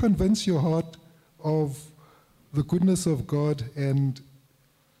don't convince your heart of the goodness of God and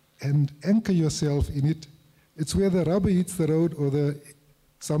anchor yourself in it, it's where the rubber hits the road or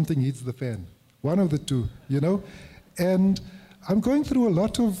something hits the fan. One of the two, you know? And I'm going through a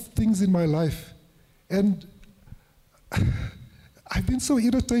lot of things in my life. And I've been so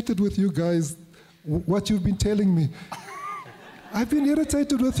irritated with you guys, what you've been telling me. I've been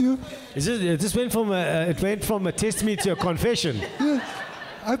irritated with you. This went from a testimony to a confession. Yeah,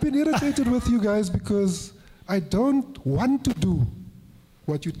 I've been irritated with you guys because I don't want to do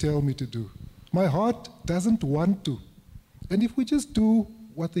what you tell me to do. My heart doesn't want to. And if we just do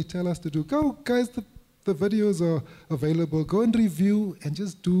what they tell us to do, go, guys, the videos are available. Go and review and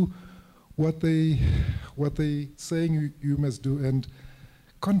just do what they saying you must do, and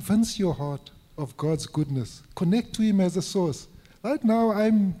convince your heart of God's goodness. Connect to Him as a source. Right now,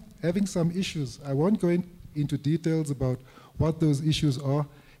 I'm having some issues. I won't go into details about what those issues are,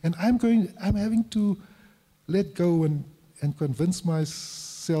 and I'm having to let go and convince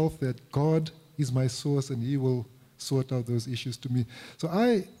myself that God is my source and He will sort out those issues to me. So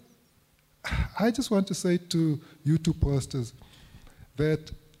I just want to say to you two pastors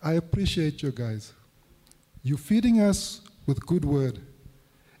that I appreciate you guys. You're feeding us with good word,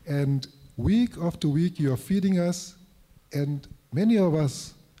 and week after week you are feeding us, and many of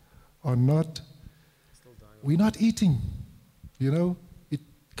us are not, we're not eating, you know. It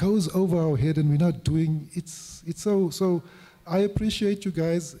goes over our head and we're not doing, it's so I appreciate you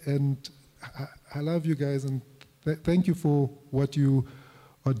guys, and I love you guys, and thank you for what you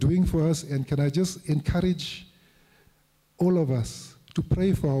are doing for us. And can I just encourage all of us to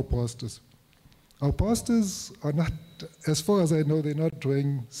pray for our pastors. Our pastors are not, as far as I know, they're not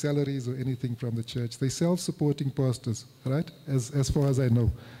drawing salaries or anything from the church. They're self-supporting pastors, right? As far as I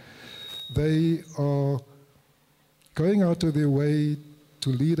know. They are going out of their way to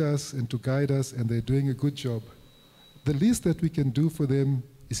lead us and to guide us, and they're doing a good job. The least that we can do for them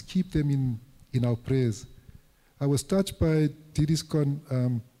is keep them in our prayers. I was touched by Didi's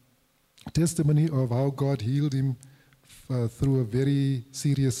testimony of how God healed him through a very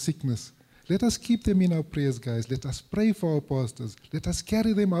serious sickness. Let us keep them in our prayers, guys. Let us pray for our pastors. Let us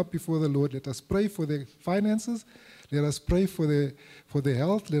carry them up before the Lord. Let us pray for their finances. Let us pray for their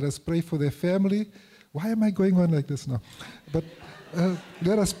health. Let us pray for their family. Why am I going on like this now? But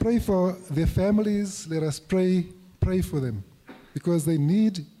let us pray for their families. Let us pray for them, because they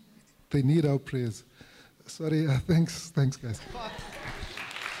need our prayers. Sorry, thanks guys.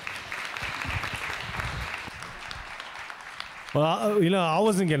 Well, I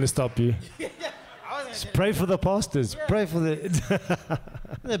wasn't going to stop you. Just pray for the pastors. Yeah. Pray for the...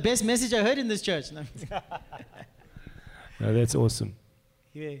 The best message I heard in this church. No, that's awesome.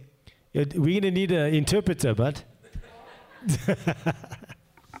 Yeah. We're going to need an interpreter, but...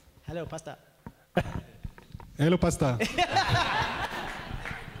 Hello, Pastor. Hello, Pastor.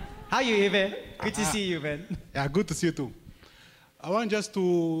 How are you, Ivan? Good to see you, man. Yeah, good to see you too. I want just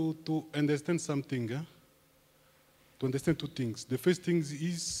to understand something. To understand 2 things. The first thing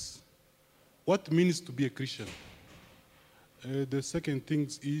is what it means to be a Christian. The second thing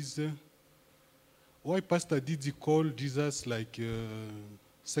is why Pastor Didi called Jesus like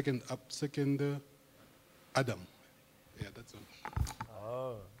second Adam. Yeah, that's all.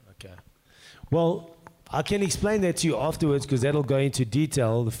 Oh, okay. Well, I can explain that to you afterwards, because that'll go into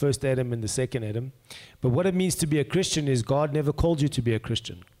detail, the first Adam and the second Adam. But what it means to be a Christian is God never called you to be a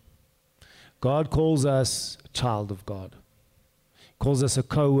Christian. God calls us a child of God. He calls us a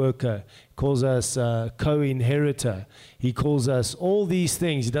co-worker. He calls us a co-inheritor. He calls us all these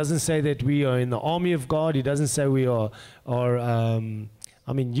things. He doesn't say that we are in the army of God. He doesn't say we are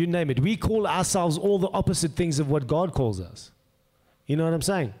you name it. We call ourselves all the opposite things of what God calls us. You know what I'm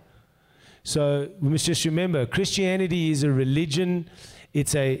saying? So we must just remember, Christianity is a religion.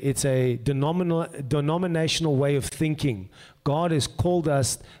 It's a denominational way of thinking. God has called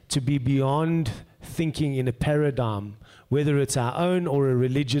us to be beyond thinking in a paradigm, whether it's our own or a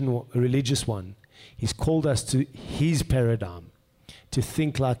religious one. He's called us to His paradigm, to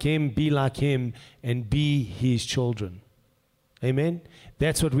think like Him, be like Him, and be His children. Amen?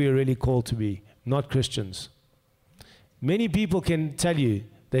 That's what we are really called to be, not Christians. Many people can tell you,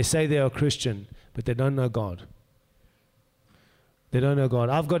 they say they are Christian, but they don't know God. They don't know God.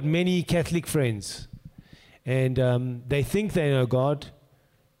 I've got many Catholic friends, And they think they know God,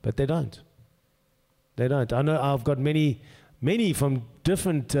 but they don't. They don't. I know I've got many from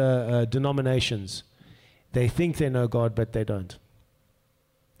different denominations. They think they know God, but they don't.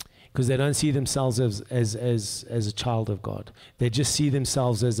 Because they don't see themselves as a child of God. They just see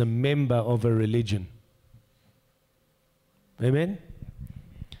themselves as a member of a religion. Amen?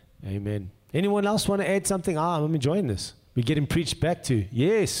 Amen. Anyone else want to add something? I'm enjoying this. We're getting preached back to.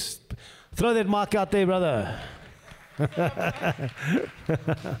 Yes. Throw that mark out there, brother.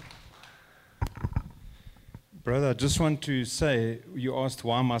 Brother, I just want to say, you asked,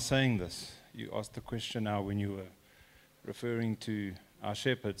 why am I saying this? You asked the question now when you were referring to our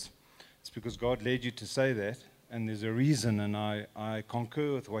shepherds. It's because God led you to say that, and there's a reason, and I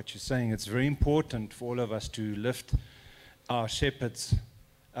concur with what you're saying. It's very important for all of us to lift our shepherds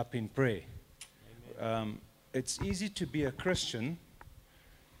up in prayer. It's easy to be a Christian.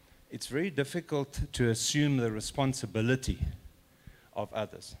 It's very difficult to assume the responsibility of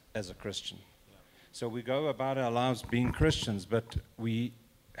others as a Christian. So we go about our lives being Christians, but we're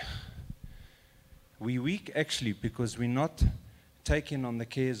weak actually because we're not taking on the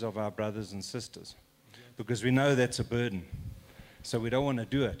cares of our brothers and sisters, because we know that's a burden. So we don't want to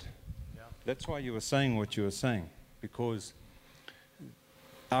do it. That's why you were saying what you were saying, because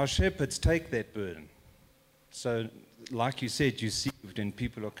our shepherds take that burden. So like you said, you see when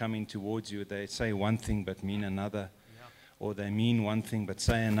people are coming towards you, they say one thing but mean another, or they mean one thing but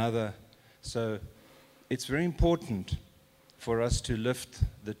say another. So it's very important for us to lift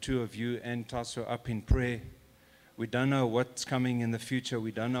the two of you and Tasso up in prayer. We don't know what's coming in the future.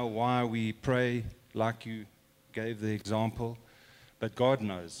 We don't know why we pray, like you gave the example, but God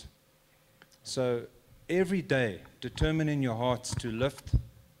knows. So every day, determine in your hearts to lift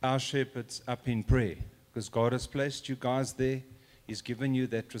our shepherds up in prayer, because God has placed you guys there. He's given you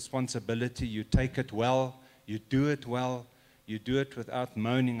that responsibility. You take it well. You do it well. You do it without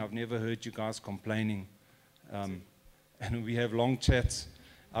moaning. I've never heard you guys complaining. And we have long chats.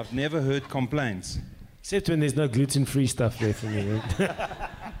 I've never heard complaints. Except when there's no gluten-free stuff there for me.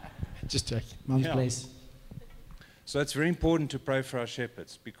 Just joking. Mom's place. So it's very important to pray for our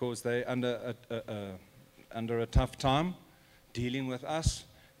shepherds, because they're under a tough time, dealing with us,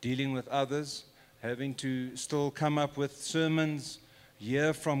 dealing with others, having to still come up with sermons,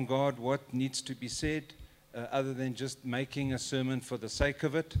 hear from God what needs to be said, other than just making a sermon for the sake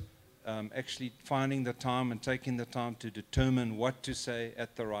of it, actually finding the time and taking the time to determine what to say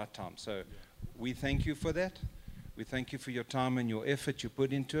at the right time. So we thank you for that. We thank you for your time and your effort you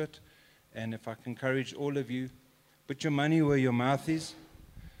put into it. And if I can encourage all of you, put your money where your mouth is.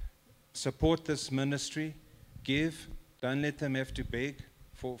 Support this ministry. Give. Don't let them have to beg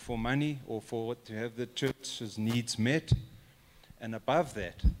for money or to have the church's needs met. And above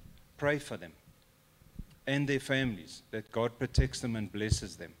that, pray for them and their families, that God protects them and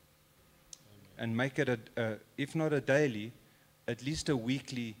blesses them. And make it, if not a daily, at least a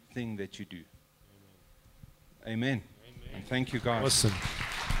weekly thing that you do. Amen. And thank you, guys. Awesome.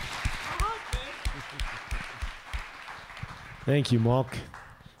 Thank you, Mark.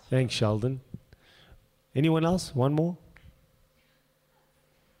 Thanks, Sheldon. Anyone else? One more?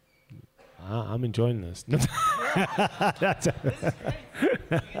 I'm enjoying this. This is great.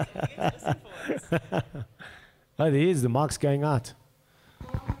 Oh, there is. The mark's going out.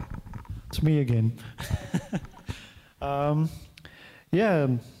 It's me again. Yeah,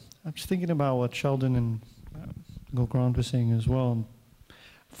 I'm just thinking about what Sheldon and Grant were saying as well.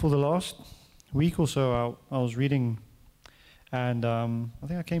 For the last week or so, I was reading, and I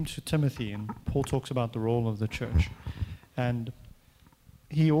think I came to Timothy, and Paul talks about the role of the church. And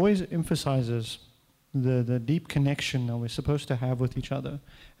he always emphasizes the deep connection that we're supposed to have with each other.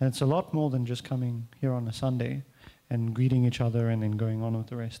 And it's a lot more than just coming here on a Sunday and greeting each other and then going on with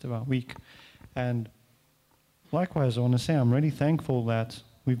the rest of our week. And likewise, I want to say I'm really thankful that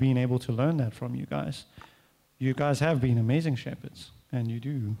we've been able to learn that from you guys. You guys have been amazing shepherds, and you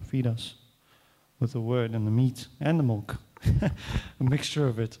do feed us with the word and the meat and the milk, a mixture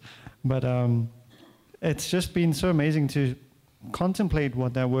of it. But it's just been so amazing to contemplate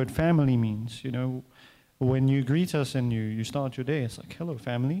what that word family means. You know, when you greet us and you start your day, it's like, hello,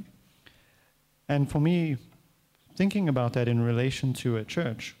 family. And for me, thinking about that in relation to a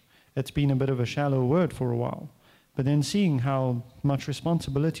church, it's been a bit of a shallow word for a while. But then seeing how much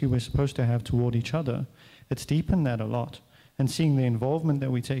responsibility we're supposed to have toward each other, it's deepened that a lot. And seeing the involvement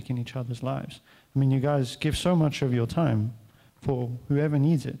that we take in each other's lives. I mean, you guys give so much of your time for whoever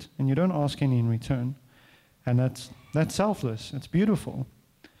needs it, and you don't ask any in return. And that's selfless. It's beautiful.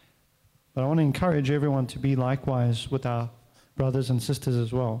 But I want to encourage everyone to be likewise with our brothers and sisters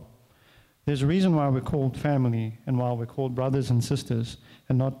as well. There's a reason why we're called family and why we're called brothers and sisters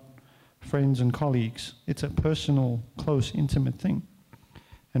and not friends and colleagues. It's a personal, close, intimate thing.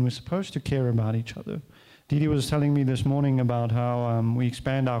 And we're supposed to care about each other. Didi was telling me this morning about how we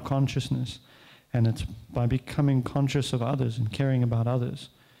expand our consciousness, and it's by becoming conscious of others and caring about others.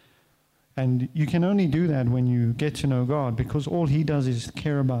 And you can only do that when you get to know God, because all He does is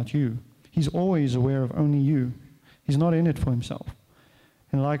care about you. He's always aware of only you. He's not in it for Himself.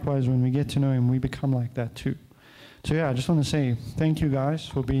 And likewise, when we get to know Him, we become like that too. So yeah, I just want to say thank you guys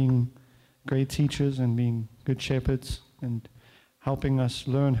for being great teachers and being good shepherds and helping us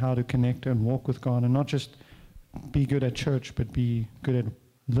learn how to connect and walk with God, and not just be good at church, but be good at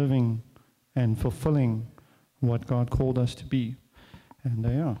living and fulfilling what God called us to be. And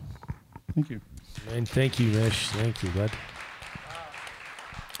yeah, thank you. Man, thank you, Rash. Thank you, bud.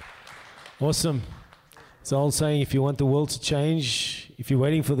 Awesome. It's the old saying, if you want the world to change, if you're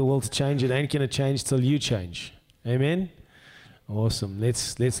waiting for the world to change, it ain't going to change till you change. Amen? Awesome.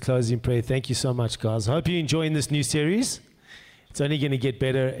 Let's close in prayer. Thank you so much, guys. I hope you're enjoying this new series. It's only going to get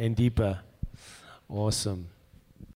better and deeper. Awesome.